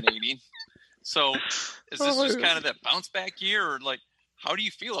dominating. So, is this just kind of that bounce back year, or like, how do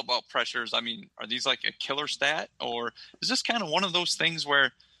you feel about pressures? I mean, are these like a killer stat, or is this kind of one of those things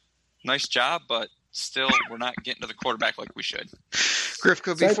where, nice job, but still we're not getting to the quarterback like we should?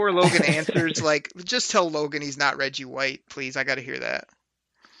 Grifka, before Logan answers, like, just tell Logan he's not Reggie White, please. I got to hear that.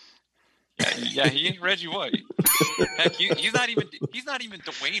 Yeah, he ain't Reggie White. Heck, he's not even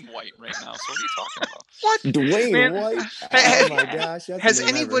Dwayne White right now. So what are you talking about? What? Dwayne White? Oh my gosh! Has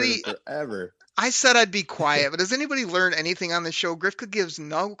anybody forever? I said I'd be quiet, but has anybody learned anything on the show? Grifka gives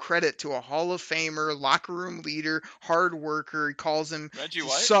no credit to a Hall of Famer, locker room leader, hard worker. He calls him Reggie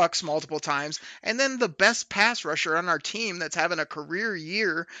White? Sucks multiple times. And then the best pass rusher on our team that's having a career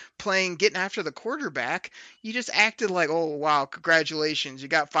year getting after the quarterback. You just acted like, oh, wow, congratulations. You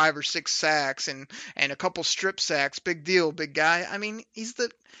got 5 or 6 sacks and a couple strip sacks. Big deal, big guy. I mean, he's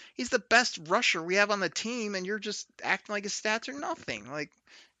the best rusher we have on the team, and you're just acting like his stats are nothing. Like,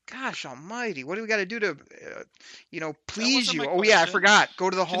 gosh almighty, what do we got to do to, please you? Oh, yeah, I forgot. Go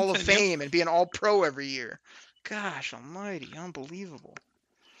to the Hall of Fame and be an all-pro every year. Gosh almighty, unbelievable.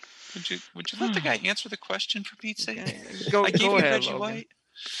 Would you let the guy answer the question, for Pete's sake? Go ahead, Reggie Logan. White.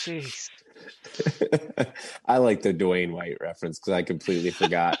 Jeez. I like the Dwayne White reference, because I completely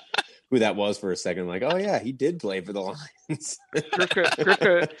forgot who that was for a second. Like, oh yeah, he did play for the Lions.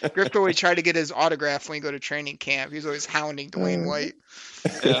 Grifka would try to get his autograph when he go to training camp. He was always hounding Dwayne White.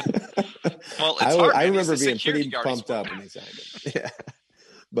 Yeah. Well, it's hard. I remember being pretty pumped up when they signed him. Yeah.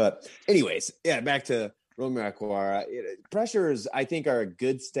 But anyways, back to Romeo Okwara. Pressures, I think, are a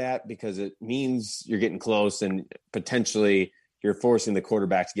good stat, because it means you're getting close and potentially you're forcing the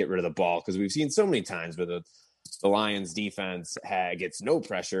quarterback to get rid of the ball, because we've seen so many times where the Lions defense gets no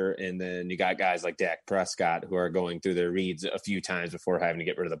pressure, and then you got guys like Dak Prescott who are going through their reads a few times before having to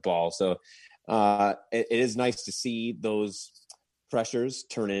get rid of the ball. So it is nice to see those pressures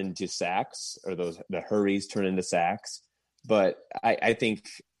turn into sacks, or the hurries turn into sacks. But I think,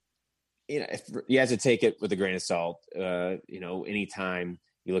 if you have to take it with a grain of salt, anytime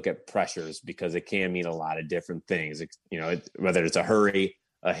you look at pressures, because it can mean a lot of different things. Whether it's a hurry,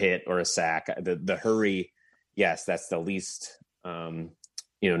 a hit, or a sack. The hurry, yes, that's the least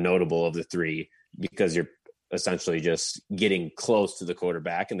notable of the three, because you're essentially just getting close to the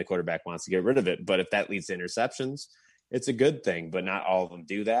quarterback and the quarterback wants to get rid of it. But if that leads to interceptions, it's a good thing, but not all of them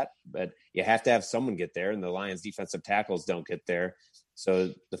do that. But you have to have someone get there, and the Lions defensive tackles don't get there.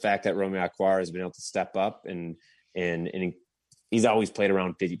 So the fact that Romeo Okwara has been able to step up, and he's always played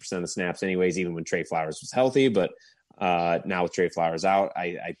around 50% of the snaps anyways, even when Trey Flowers was healthy. But now with Trey Flowers out,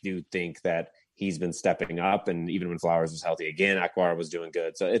 I do think that he's been stepping up, and even when Flowers was healthy again, Okwara was doing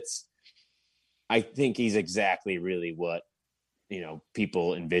good. So I think he's exactly really what,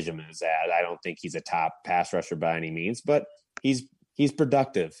 people envision him as. I don't think he's a top pass rusher by any means, but he's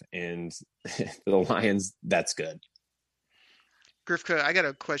productive, and for the Lions, that's good. Grifka, I got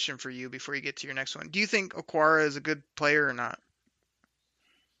a question for you before you get to your next one. Do you think Okwara is a good player or not?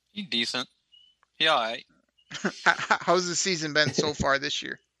 He's decent. Yeah, all right. How's the season been so far this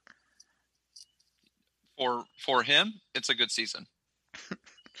year? For him, it's a good season.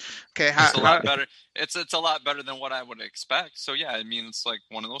 Okay, it's a lot better. It's a lot better than what I would expect. So yeah, I mean, it's like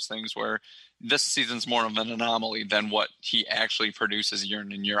one of those things where this season's more of an anomaly than what he actually produces year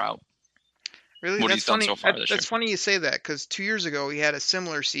in and year out. Really, what that's he's done funny. so far this year. That's funny you say that, because 2 years ago he had a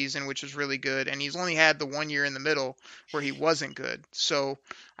similar season, which was really good, and he's only had the 1 year in the middle where he wasn't good. So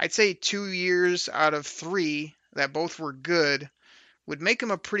I'd say 2 years out of 3 that both were good would make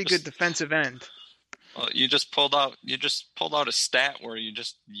him a pretty good defensive end. Well, you just pulled out a stat where you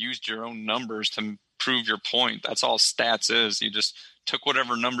just used your own numbers to prove your point. That's all stats is. You just took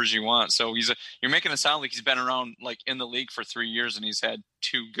whatever numbers you want. So you're making it sound like he's been around like in the league for 3 years and he's had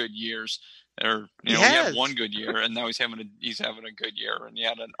 2 good years. Or he had 1 good year and now he's having a good year, and he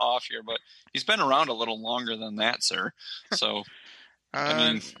had an off year, but he's been around a little longer than that, sir. So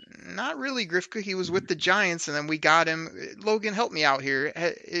I mean, not really, Grifka. He was with the Giants, and then we got him. Logan, help me out here.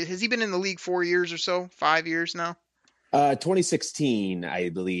 Has he been in the league 4 years or so? 5 years now? 2016, I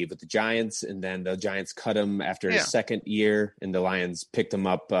believe, with the Giants, and then the Giants cut him after his second year, and the Lions picked him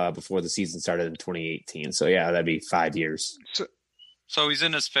up before the season started in 2018. So yeah, that'd be 5 years. So he's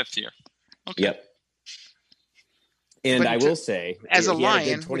in his 5th year. Okay. Yep. And I will say, as a Lion, had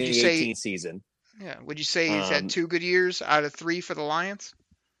a good 2018 season. Yeah. Would you say he's had 2 good years out of 3 for the Lions?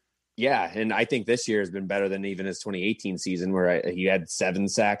 Yeah, and I think this year has been better than even his 2018 season, where he had 7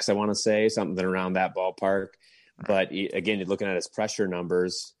 sacks, I want to say, something around that ballpark. But again, you're looking at his pressure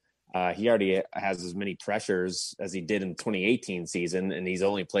numbers. He already has as many pressures as he did in 2018 season, and he's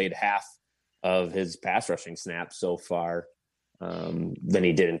only played half of his pass rushing snaps so far than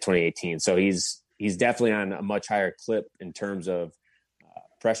he did in 2018. So he's definitely on a much higher clip in terms of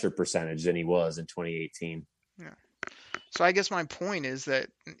pressure percentage than he was in 2018. Yeah. So I guess my point is that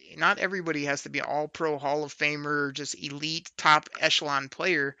not everybody has to be all-pro Hall of Famer, just elite top echelon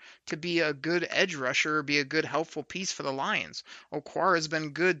player to be a good edge rusher or be a good helpful piece for the Lions. Okwara has been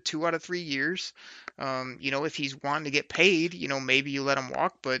good 2 out of 3 years. If he's wanting to get paid, maybe you let him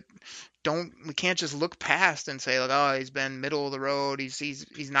walk, but we can't just look past and say like, oh, he's been middle of the road.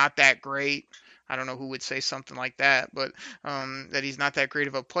 He's not that great. I don't know who would say something like that, but that he's not that great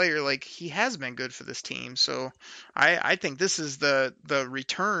of a player. Like, he has been good for this team. So I think this is the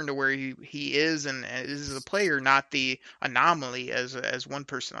return to where he is and is a player, not the anomaly, as one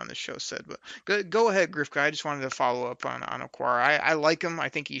person on this show said. But go ahead, Grifka. I just wanted to follow up on Okwara. I like him. I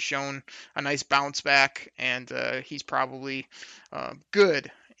think he's shown a nice bounce back, and he's probably good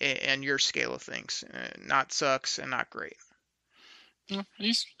in your scale of things. Not sucks and not great.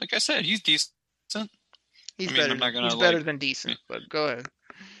 He's, like I said, he's decent. He's better than decent, but go ahead.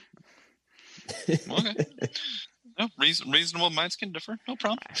 Okay. No, reasonable minds can differ. No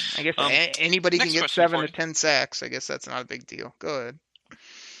problem. I guess anybody can get 7 to 10 sacks. I guess that's not a big deal. Go ahead.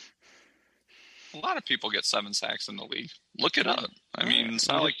 A lot of people get 7 sacks in the league. Look it up. I mean, it's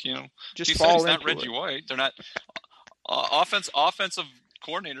not like, just fall it's not into Reggie it. White. They're not offensive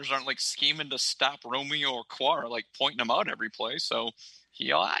coordinators aren't like scheming to stop Romeo Okwara, like pointing him out every play. So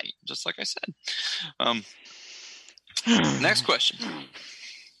he all right, just like I said. Next question.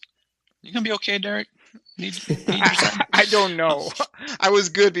 You gonna be okay, Derek? I don't know. I was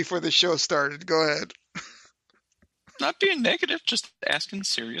good before the show started. Go ahead. Not being negative, just asking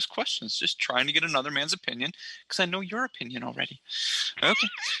serious questions. Just trying to get another man's opinion, because I know your opinion already. Okay.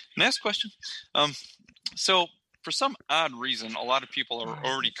 Next question. So for some odd reason, a lot of people are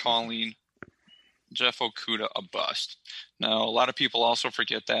already calling Jeff Okudah a bust. Now, a lot of people also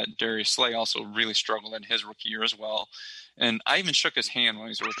forget that Darius Slay also really struggled in his rookie year as well. And I even shook his hand when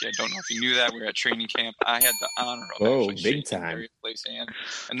he was a rookie. I don't know if you knew that. We were at training camp. I had the honor of actually shaking Darius Slay's hand.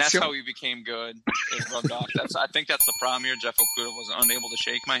 And that's how he became good. It rubbed off. I think that's the problem here. Jeff Okudah was unable to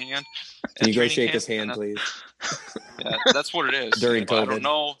shake my hand. Can you go shake his hand, please? Yeah, that's what it is. During COVID. I don't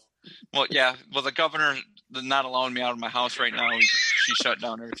know. Well, yeah. Well, the governor not allowing me out of my house right now. She shut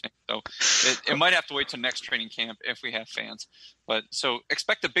down everything. So it might have to wait till next training camp if we have fans. But so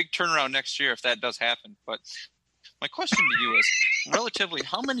expect a big turnaround next year if that does happen. But my question to you is, relatively,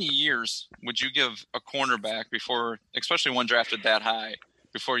 how many years would you give a cornerback before, especially one drafted that high,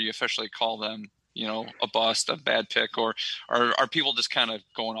 before you officially call them, a bust, a bad pick, or are people just kind of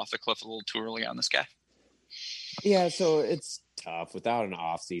going off the cliff a little too early on this guy? Yeah, so it's tough without an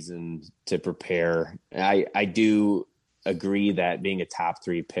off season to prepare. I do agree that being a top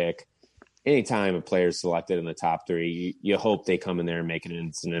 3 pick, anytime a player is selected in the top 3, you hope they come in there and make an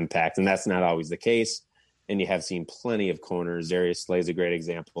instant impact, and that's not always the case. and you have seen plenty of corners. Darius Slay is a great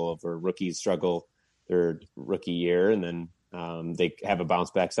example of where rookies struggle their rookie year, and then they have a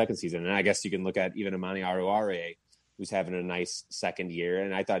bounce back second season. And I guess you can look at even Amani Aruare, who's having a nice second year.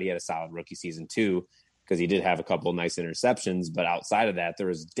 And I thought he had a solid rookie season too, because he did have a couple of nice interceptions. But outside of that, there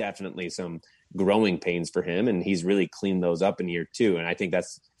was definitely some growing pains for him, and he's really cleaned those up in year two. And I think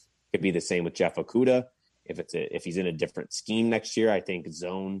could be the same with Jeff Okudah. If he's in a different scheme next year, I think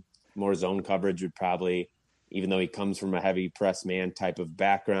more zone coverage would probably, even though he comes from a heavy press man type of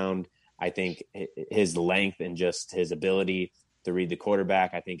background, I think his length and just his ability to read the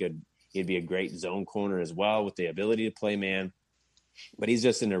quarterback, I think he'd be a great zone corner as well with the ability to play man. But he's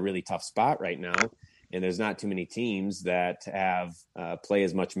just in a really tough spot right now. And there's not too many teams that have play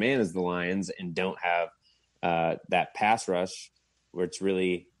as much man as the Lions and don't have that pass rush, which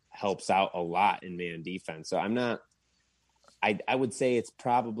really helps out a lot in man defense. So I would say it's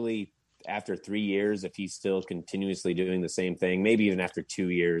probably after 3 years, if he's still continuously doing the same thing, maybe even after 2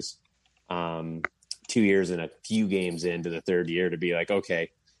 years, 2 years and a few games into the third year, to be like,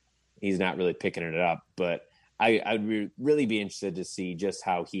 okay, he's not really picking it up. But I'd really be interested to see just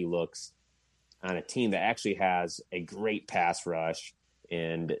how he looks on a team that actually has a great pass rush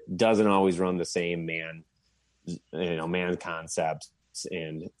and doesn't always run the same man concepts.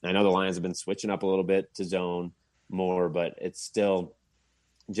 And I know the Lions have been switching up a little bit to zone more, but it's still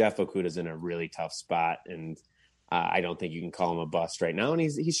Jeff Okudah's in a really tough spot. And I don't think you can call him a bust right now. And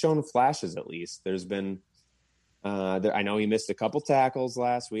he's shown flashes, at least. There's been I know he missed a couple tackles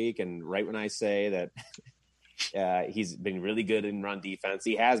last week. And right when I say that he's been really good in run defense,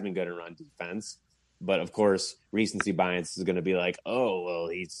 he has been good in run defense. But of course, recency bias is going to be like, oh, well,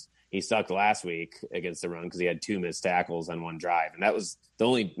 he sucked last week against the run because he had 2 missed tackles on one drive. And that was the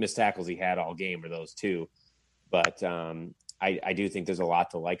only missed tackles he had all game were those 2. But I do think there's a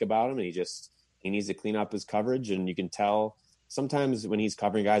lot to like about him. And he needs to clean up his coverage. And you can tell sometimes when he's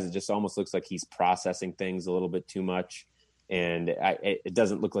covering guys, it just almost looks like he's processing things a little bit too much. And it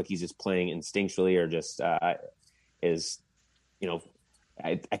doesn't look like he's just playing instinctually or just I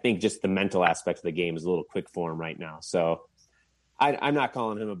think just the mental aspect of the game is a little quick for him right now. So I'm not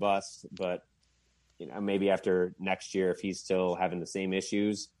calling him a bust, but maybe after next year, if he's still having the same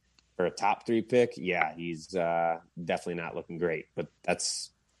issues for a top 3 pick, yeah, he's definitely not looking great. But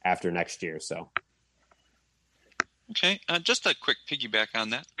that's after next year. So. Okay, just a quick piggyback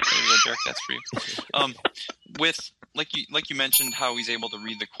on that, Derek. That's for you. With like you mentioned, how he's able to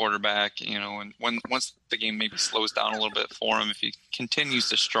read the quarterback, and once the game maybe slows down a little bit for him, if he continues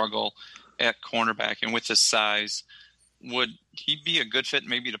to struggle at cornerback and with his size, would he be a good fit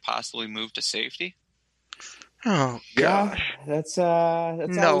maybe to possibly move to safety? Oh gosh, that's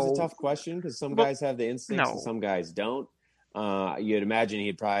always a tough question because some guys have the instincts and some guys don't. You'd imagine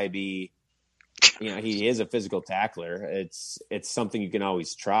he'd probably be, he is a physical tackler. It's something you can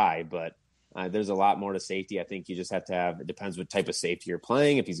always try, but there's a lot more to safety. I think you just have to have, it depends what type of safety you're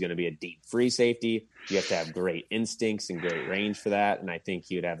playing. If he's going to be a deep free safety, you have to have great instincts and great range for that. And I think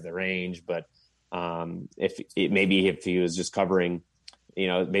he would have the range, but if he was just covering,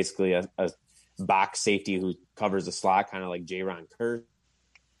 basically a box safety who covers the slot, kind of like Jayron Kearse.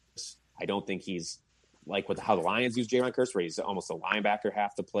 I don't think he's like how the Lions use Jayron Kearse, where he's almost a linebacker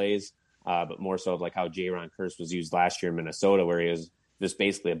half the plays, but more so of like how Jayron Kearse was used last year in Minnesota, where he was just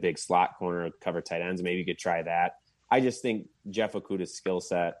basically a big slot corner, cover tight ends. Maybe you could try that. I just think Jeff Okudah's skill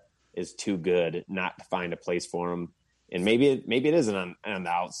set is too good not to find a place for him. And maybe it isn't on the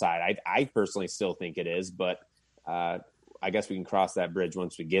outside. I personally still think it is, but I guess we can cross that bridge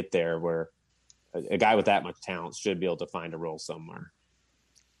once we get there, where a guy with that much talent should be able to find a role somewhere.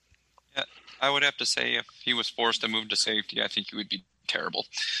 Yeah, I would have to say if he was forced to move to safety, I think he would be terrible.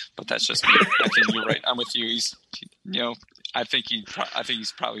 But that's just me. I think you're right. I'm with you. I think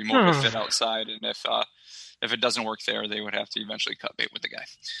he's probably more of a fit outside, and if it doesn't work there, they would have to eventually cut bait with the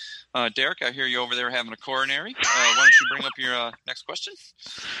guy. Derek, I hear you over there having a coronary. Why don't you bring up your next question?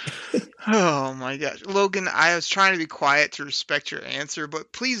 Oh my gosh, Logan, I was trying to be quiet to respect your answer,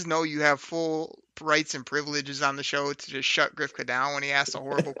 but please know you have full rights and privileges on the show to just shut Grifka down when he asks a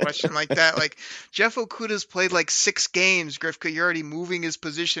horrible question like that. Like, Jeff Okudah's played like 6 games, Grifka. You're already moving his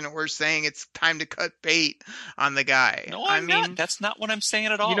position, and we're saying it's time to cut bait on the guy. No, I'm not. That's not what I'm saying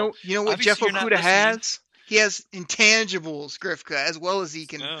at all. You know what Jeff Okudah has? He has intangibles, Grifka, as well as he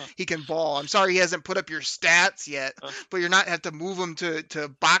can ball. I'm sorry he hasn't put up your stats yet, but you're not have to move him to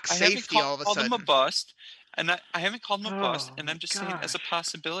box safety all of a sudden. I haven't called him a bust, and I haven't called him a bust, and I'm just saying as a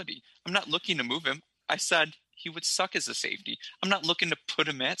possibility. I'm not looking to move him. I said he would suck as a safety. I'm not looking to put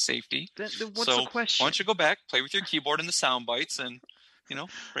him at safety. Then what's the question? Why don't you go back, play with your keyboard and the sound bites, and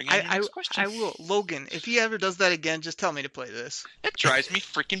bring in your next question. I will. Logan, if he ever does that again, just tell me to play this. It drives me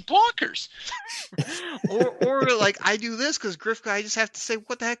freaking bonkers. or like I do this because Grifka, I just have to say,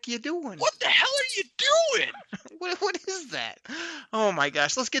 what the heck are you doing? What the hell are you doing? What is that? Oh my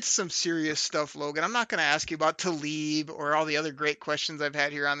gosh, let's get to some serious stuff, Logan. I'm not going to ask you about Talib or all the other great questions I've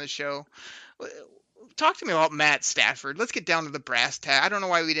had here on the show. Talk to me about Matt Stafford. Let's get down to the brass tack. I don't know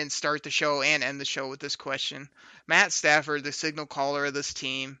why we didn't start the show and end the show with this question. Matt Stafford, the signal caller of this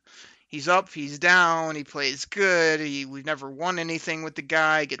team. He's up, he's down, he plays good. We've never won anything with the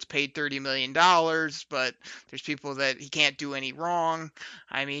guy. He gets paid $30 million, but there's people that he can't do any wrong.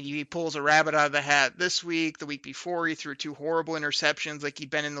 I mean, he pulls a rabbit out of the hat this week. The week before, he threw 2 horrible interceptions like he'd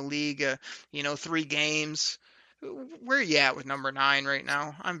been in the league, 3 games. Where are you at with number 9 right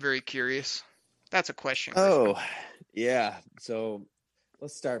now? I'm very curious. That's a question. Oh, yeah. So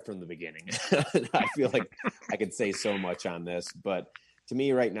let's start from the beginning. I feel like I could say so much on this, but to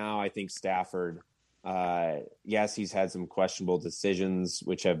me right now, I think Stafford, yes, he's had some questionable decisions,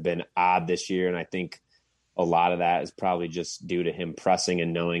 which have been odd this year. And I think a lot of that is probably just due to him pressing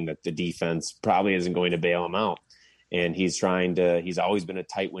and knowing that the defense probably isn't going to bail him out. And he's always been a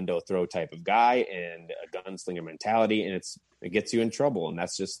tight window throw type of guy and a gunslinger mentality. And it gets you in trouble. And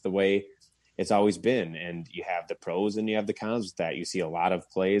that's just the way it's always been. And you have the pros and you have the cons with that. You see a lot of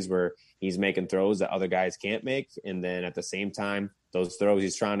plays where he's making throws that other guys can't make. And then at the same time, those throws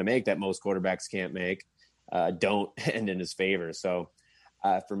he's trying to make that most quarterbacks can't make don't end in his favor. So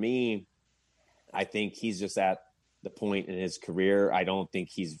for me, I think he's just at the point in his career. I don't think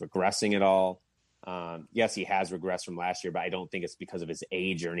he's regressing at all. Yes, he has regressed from last year, but I don't think it's because of his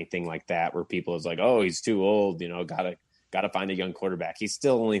age or anything like that, where people is like, oh, he's too old, got to find a young quarterback. He's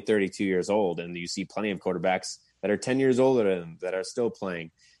still only 32 years old. And you see plenty of quarterbacks that are 10 years older than him that are still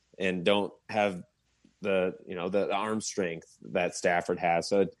playing and don't have the arm strength that Stafford has.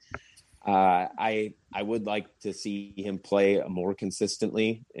 So I would like to see him play more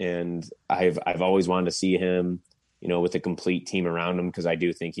consistently. And I've always wanted to see him, with a complete team around him, because I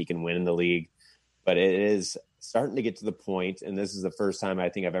do think he can win in the league. But it is starting to get to the point, and this is the first time I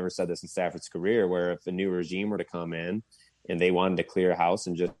think I've ever said this in Stafford's career, where if a new regime were to come in and they wanted to clear house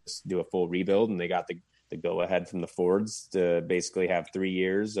and just do a full rebuild, and they got the go-ahead from the Fords to basically have 3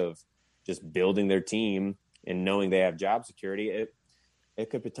 years of just building their team and knowing they have job security, it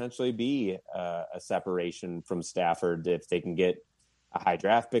could potentially be a separation from Stafford if they can get a high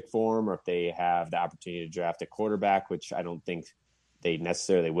draft pick for him, or if they have the opportunity to draft a quarterback, which I don't think they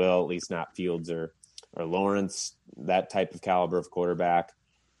necessarily will, at least not Fields or Lawrence, that type of caliber of quarterback.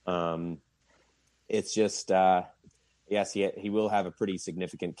 It's just, yes, he will have a pretty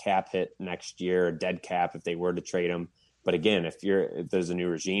significant cap hit next year, a dead cap if they were to trade him. But again, if there's a new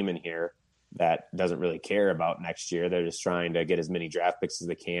regime in here that doesn't really care about next year, they're just trying to get as many draft picks as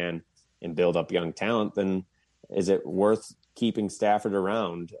they can and build up young talent, then is it worth keeping Stafford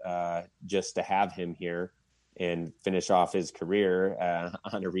around just to have him here and finish off his career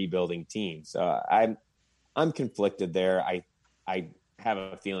on a rebuilding team? So I'm conflicted there. I have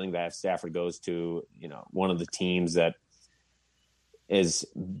a feeling that if Stafford goes to, one of the teams that is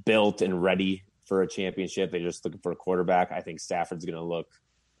built and ready for a championship, they're just looking for a quarterback, I think Stafford's going to look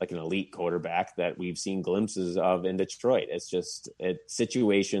like an elite quarterback that we've seen glimpses of in Detroit. It's just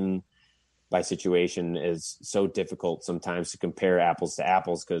situation by situation is so difficult sometimes to compare apples to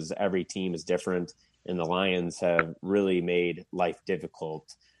apples, because every team is different. And the Lions have really made life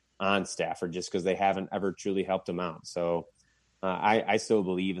difficult on Stafford just because they haven't ever truly helped him out. So I still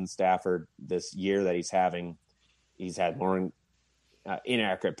believe in Stafford this year that he's having. He's had more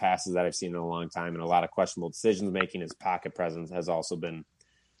inaccurate passes that I've seen in a long time and a lot of questionable decisions making. His pocket presence has also been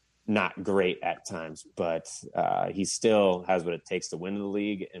not great at times, but he still has what it takes to win in the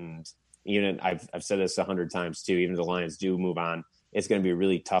league. And even I've said this 100 times too, even if the Lions do move on, it's going to be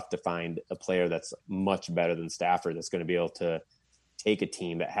really tough to find a player that's much better than Stafford that's going to be able to take a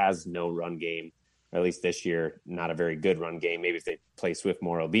team that has no run game, or at least this year, not a very good run game. Maybe if they play Swift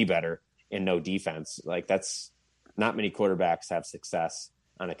more, it'll be better, and no defense. Like, that's not many quarterbacks have success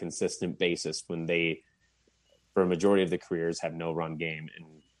on a consistent basis when they, for a majority of the careers, have no run game and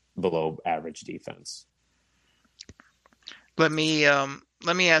below average defense. Let me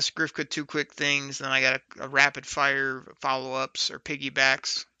ask Grifka 2 quick things, and then I got a rapid fire follow-ups or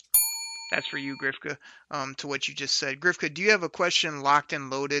piggybacks. That's for you, Grifka, to what you just said. Grifka, do you have a question locked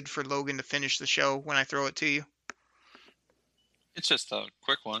and loaded for Logan to finish the show when I throw it to you? It's just a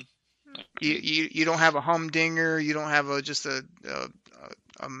quick one. You don't have a humdinger? You don't have just a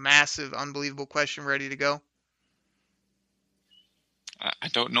massive, unbelievable question ready to go? I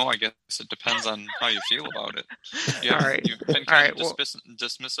don't know. I guess it depends on how you feel about it. All right. You've been kind of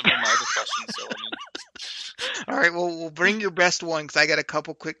dismissive of my other questions, so I mean. All right. Well, we'll bring your best one because I got a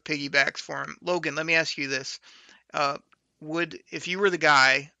couple quick piggybacks for him. Logan, let me ask you this: if you were the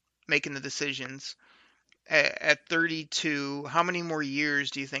guy making the decisions at 32, how many more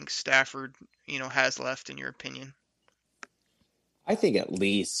years do you think Stafford, has left in your opinion? I think at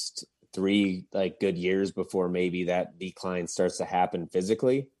least 3 good years before maybe that decline starts to happen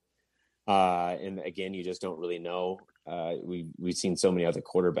physically. And again, you just don't really know. We've seen so many other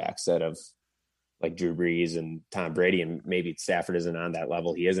quarterbacks that have, like Drew Brees and Tom Brady, and maybe Stafford isn't on that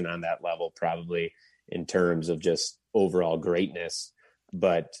level. He isn't on that level probably in terms of just overall greatness,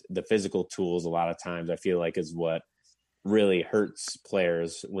 but the physical tools a lot of times I feel like is what really hurts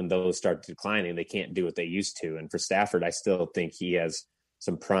players when those start declining. They can't do what they used to. And for Stafford, I still think he has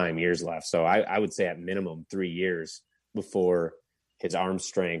some prime years left. So I would say at minimum 3 years before his arm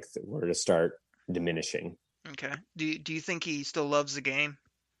strength were to start diminishing. Okay. Do you think he still loves the game?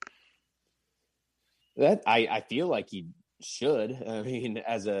 That I feel like he should. I mean,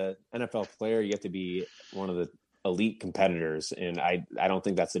 as a NFL player, you have to be one of the elite competitors. And I don't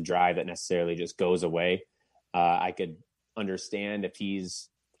think that's a drive that necessarily just goes away. I could understand if do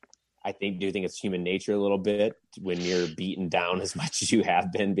you think it's human nature a little bit when you're beaten down as much as you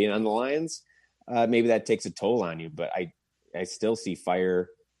have been being on the Lions? Maybe that takes a toll on you, but I still see fire.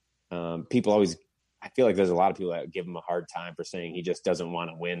 I feel like there's a lot of people that give him a hard time for saying he just doesn't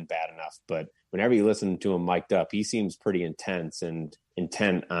want to win bad enough. But whenever you listen to him mic'd up, he seems pretty intense and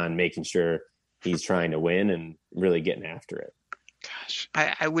intent on making sure he's trying to win and really getting after it. Gosh,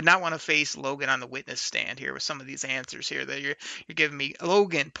 I would not want to face Logan on the witness stand here with some of these answers here that you're giving me.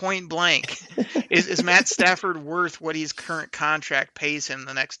 Logan, point blank, is Matt Stafford worth what his current contract pays him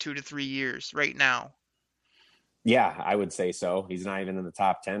the next 2 to 3 years right now? Yeah, I would say so. He's not even in the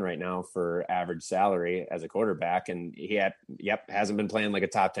top 10 right now for average salary as a quarterback. And he hasn't been playing like a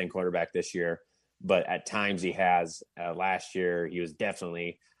top 10 quarterback this year, but at times he has. Last year, he was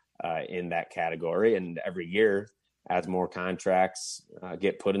definitely in that category. And every year, as more contracts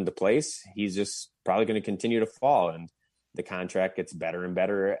get put into place, he's just probably going to continue to fall. And the contract gets better and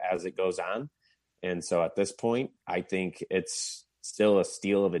better as it goes on. And so at this point, I think it's still a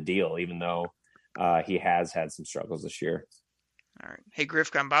steal of a deal, even though he has had some struggles this year. All right. Hey,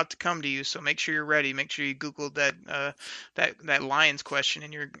 Griff, I'm about to come to you, so make sure you're ready. Make sure you Googled that Lions question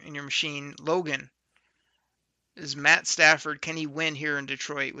in your machine. Logan, is Matt Stafford, can he win here in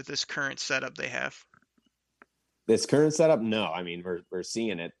Detroit with this current setup they have? This current setup, no. I mean, we're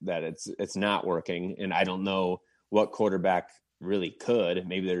seeing it that it's not working, and I don't know what quarterback really could.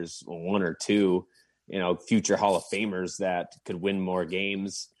 Maybe there's 1 or 2, future Hall of Famers that could win more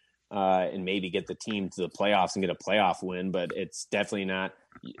games and maybe get the team to the playoffs and get a playoff win. But it's definitely not.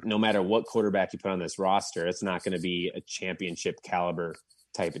 No matter what quarterback you put on this roster, it's not going to be a championship caliber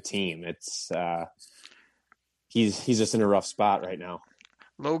type of team. It's he's just in a rough spot right now.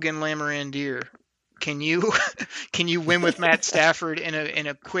 Logan Lamorandier. Can you win with Matt Stafford in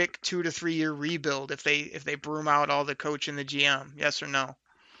a quick 2 to 3 year rebuild if they broom out all the coach and the GM? Yes or no?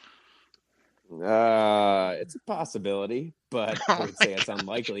 It's a possibility, but I would say it's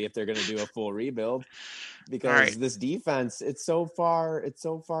unlikely if they're going to do a full rebuild because this defense, it's so far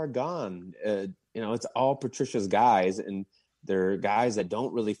gone. It's all Patricia's guys, and they're guys that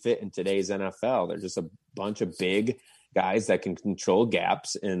don't really fit in today's NFL. They're just a bunch of big guys that can control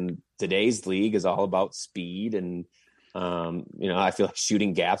gaps, and today's league is all about speed and I feel like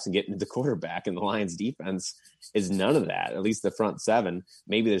shooting gaps and getting to the quarterback, and the Lions defense is none of that. At least the front seven.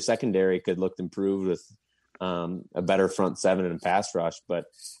 Maybe their secondary could look improved with a better front seven and pass rush, but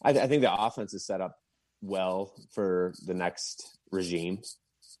I think the offense is set up well for the next regime.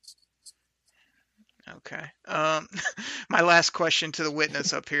 Okay. My last question to the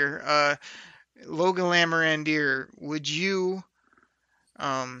witness up here. Logan Lamorandier, would you,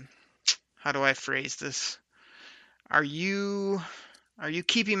 how do I phrase this? Are you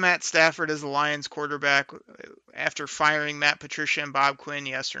keeping Matt Stafford as the Lions quarterback after firing Matt Patricia and Bob Quinn?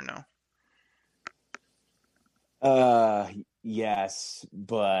 Yes or no? Yes,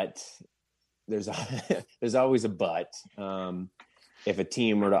 but there's always a but. If a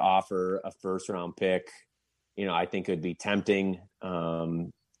team were to offer a first round pick, I think it would be tempting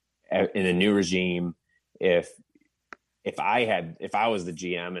in a new regime. If I was the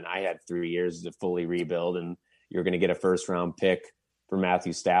GM and I had 3 years to fully rebuild and you're going to get a first round pick for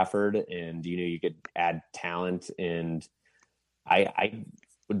Matthew Stafford and you could add talent, and I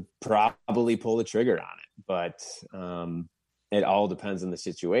would probably pull the trigger on it. But it all depends on the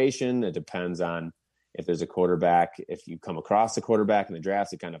situation. It depends on, if there's a quarterback, if you come across a quarterback in the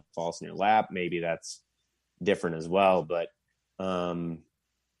draft, it kind of falls in your lap. Maybe that's different as well. But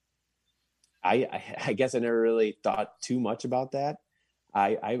I guess I never really thought too much about that.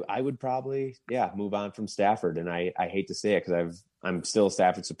 I would probably, move on from Stafford. And I hate to say it because I'm still a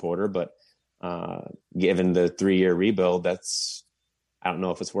Stafford supporter, but given the 3-year rebuild, I don't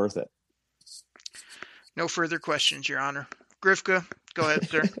know if it's worth it. No further questions, Your Honor. Grifka, go ahead,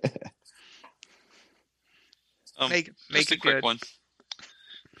 sir. Make just it a quick good. one.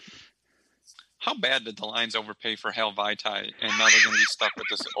 How bad did the Lions overpay for Hal Vaitai, and now they're going to be stuck with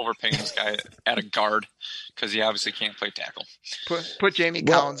this overpaying this guy at a guard because he obviously can't play tackle? Put Jamie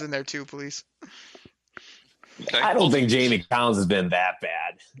Collins in there too, please. Okay. I don't think Jamie Collins has been that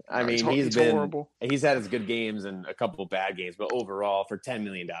bad. I mean, he's been horrible. He's had his good games and a couple of bad games, but overall, for $10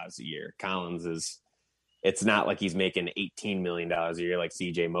 million a year, Collins is. It's not like he's making $18 million a year like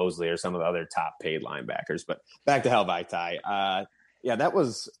C.J. Mosley or some of the other top paid linebackers. But back to Hal Vaitai. That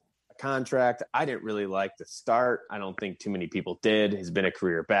was a contract I didn't really like to start. I don't think too many people did. He's been a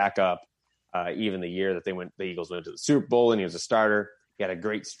career backup. Even the year that the Eagles went to the Super Bowl and he was a starter, he had a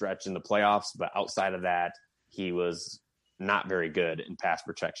great stretch in the playoffs. But outside of that, he was not very good in pass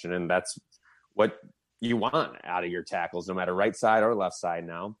protection. And that's what you want out of your tackles, no matter right side or left side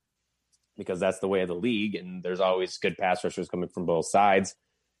now, because that's the way of the league. And there's always good pass rushers coming from both sides.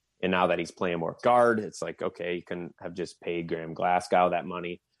 And now that he's playing more guard, it's like, okay, you can have just paid Graham Glasgow that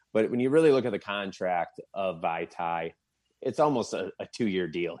money. But when you really look at the contract of Vaitai, it's almost a 2-year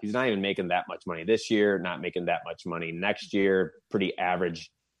deal. He's not even making that much money this year, not making that much money next year, pretty average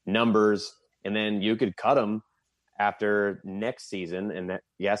numbers. And then you could cut him after next season. And that,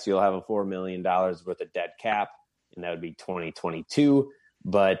 yes, you'll have a $4 million worth of dead cap, and that would be 2022.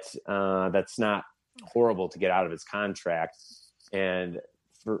 But that's not horrible to get out of his contract. And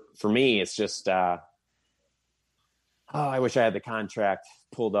for me, it's just, I wish I had the contract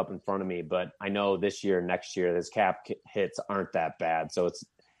pulled up in front of me. But I know this year, next year, his cap hits aren't that bad. So it's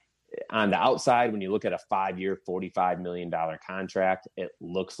on the outside, when you look at a 5-year, $45 million contract, it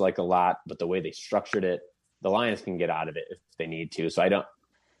looks like a lot. But the way they structured it, the Lions can get out of it if they need to. So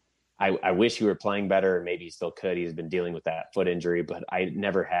I wish he were playing better, and maybe he still could. He's been dealing with that foot injury, but I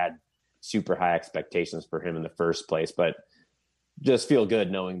never had super high expectations for him in the first place. But just feel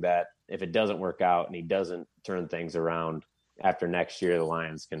good knowing that if it doesn't work out and he doesn't turn things around after next year, the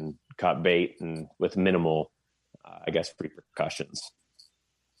Lions can cut bait and with minimal, repercussions.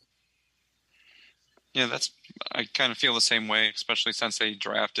 Yeah, I kind of feel the same way, especially since they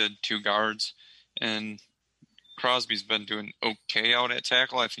drafted 2 guards, and Crosby's been doing okay out at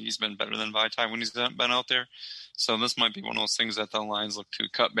tackle. I think he's been better than Vaitai when he's been out there. So this might be one of those things that the Lions look to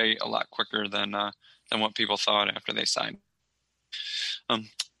cut bait a lot quicker than what people thought after they signed.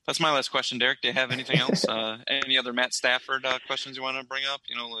 That's my last question, Derek. Do you have anything else? Any other Matt Stafford questions you want to bring up?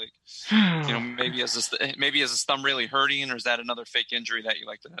 Maybe is his thumb really hurting, or is that another fake injury that you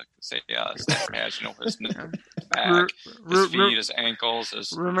like to say Stafford has? His back, his feet, his ankles,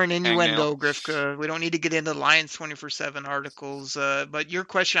 his rumor and innuendo. Grifka, we don't need to get into Lions 24/7 articles. But your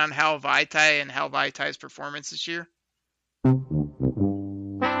question on Hal Vaitai and Hal Vaitai's performance this year.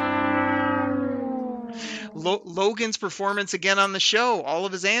 Logan's performance again on the show, all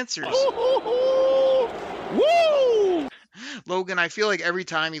of his answers. Woo! Logan, I feel like every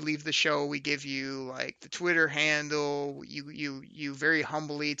time you leave the show, we give you like the Twitter handle. You very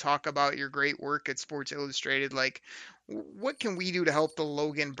humbly talk about your great work at Sports Illustrated. Like, what can we do to help the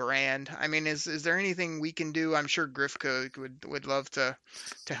Logan brand? I mean, is there anything we can do? I'm sure Grifka would love to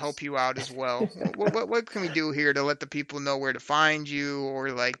help you out as well. What can we do here to let the people know where to find you,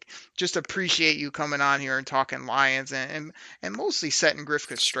 or like just appreciate you coming on here and talking Lions and mostly setting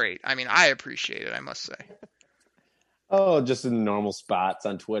Grifka straight? I mean, I appreciate it, I must say. Oh, just in the normal spots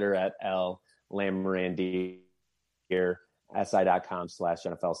on Twitter at LLamorandi here,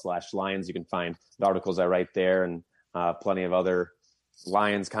 si.com/NFL/Lions. You can find the articles I write there, and plenty of other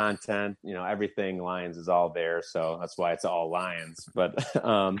Lions content. Everything Lions is all there. So that's why it's all Lions. But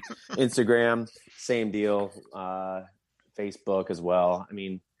Instagram, same deal. Facebook as well. I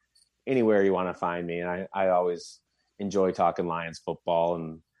mean, anywhere you want to find me. And I always enjoy talking Lions football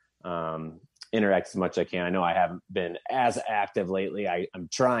and interact as much as I can. I know I haven't been as active lately. I'm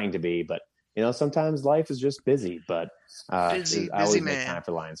trying to be, but sometimes life is just busy. But I always make time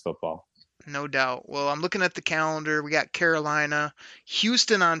for Lions football. No doubt. Well, I'm looking at the calendar. We got Carolina,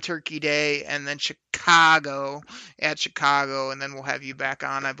 Houston on Turkey Day, and then Chicago, and then we'll have you back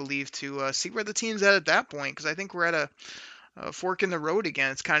on, I believe, to see where the team's at that point, because I think we're at fork in the road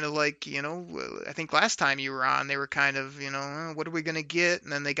again. It's kind of like, I think last time you were on, they were kind of, what are we going to get?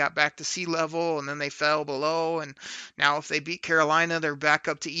 And then they got back to sea level, and then they fell below. And now if they beat Carolina, they're back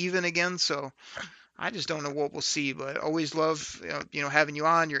up to even again. So I just don't know what we'll see, but always love, having you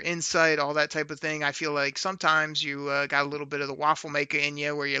on, your insight, all that type of thing. I feel like sometimes you got a little bit of the waffle maker in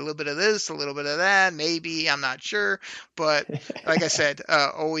you, where you're a little bit of this, a little bit of that, maybe, I'm not sure. But like I said,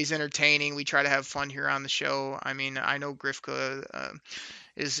 always entertaining. We try to have fun here on the show. I mean, I know Grifka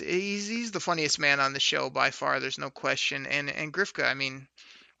he's the funniest man on the show by far. There's no question. And Grifka, I mean,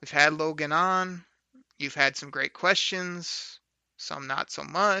 we've had Logan on. You've had some great questions. Some not so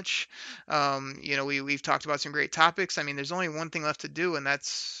much. We've talked about some great topics. I mean, there's only one thing left to do, and that's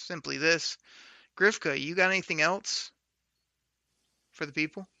simply this. Grifka, you got anything else for the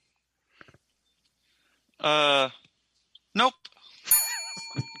people? Nope.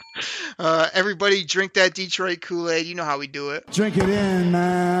 Everybody drink that Detroit Kool-Aid. You know how we do it. Drink it in,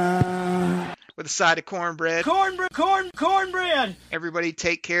 man. With a side of cornbread. Cornbread. Everybody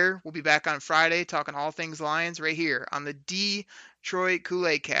take care. We'll be back on Friday talking all things Lions right here on the Detroit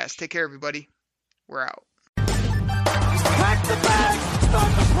Kool-Aid Cast. Take care, everybody. We're out. Pack the bag.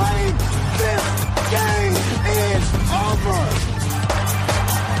 Start the plane. This game is over.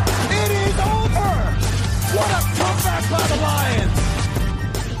 It is over. What a comeback by the Lions.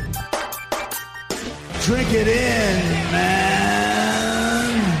 Drink it in, man.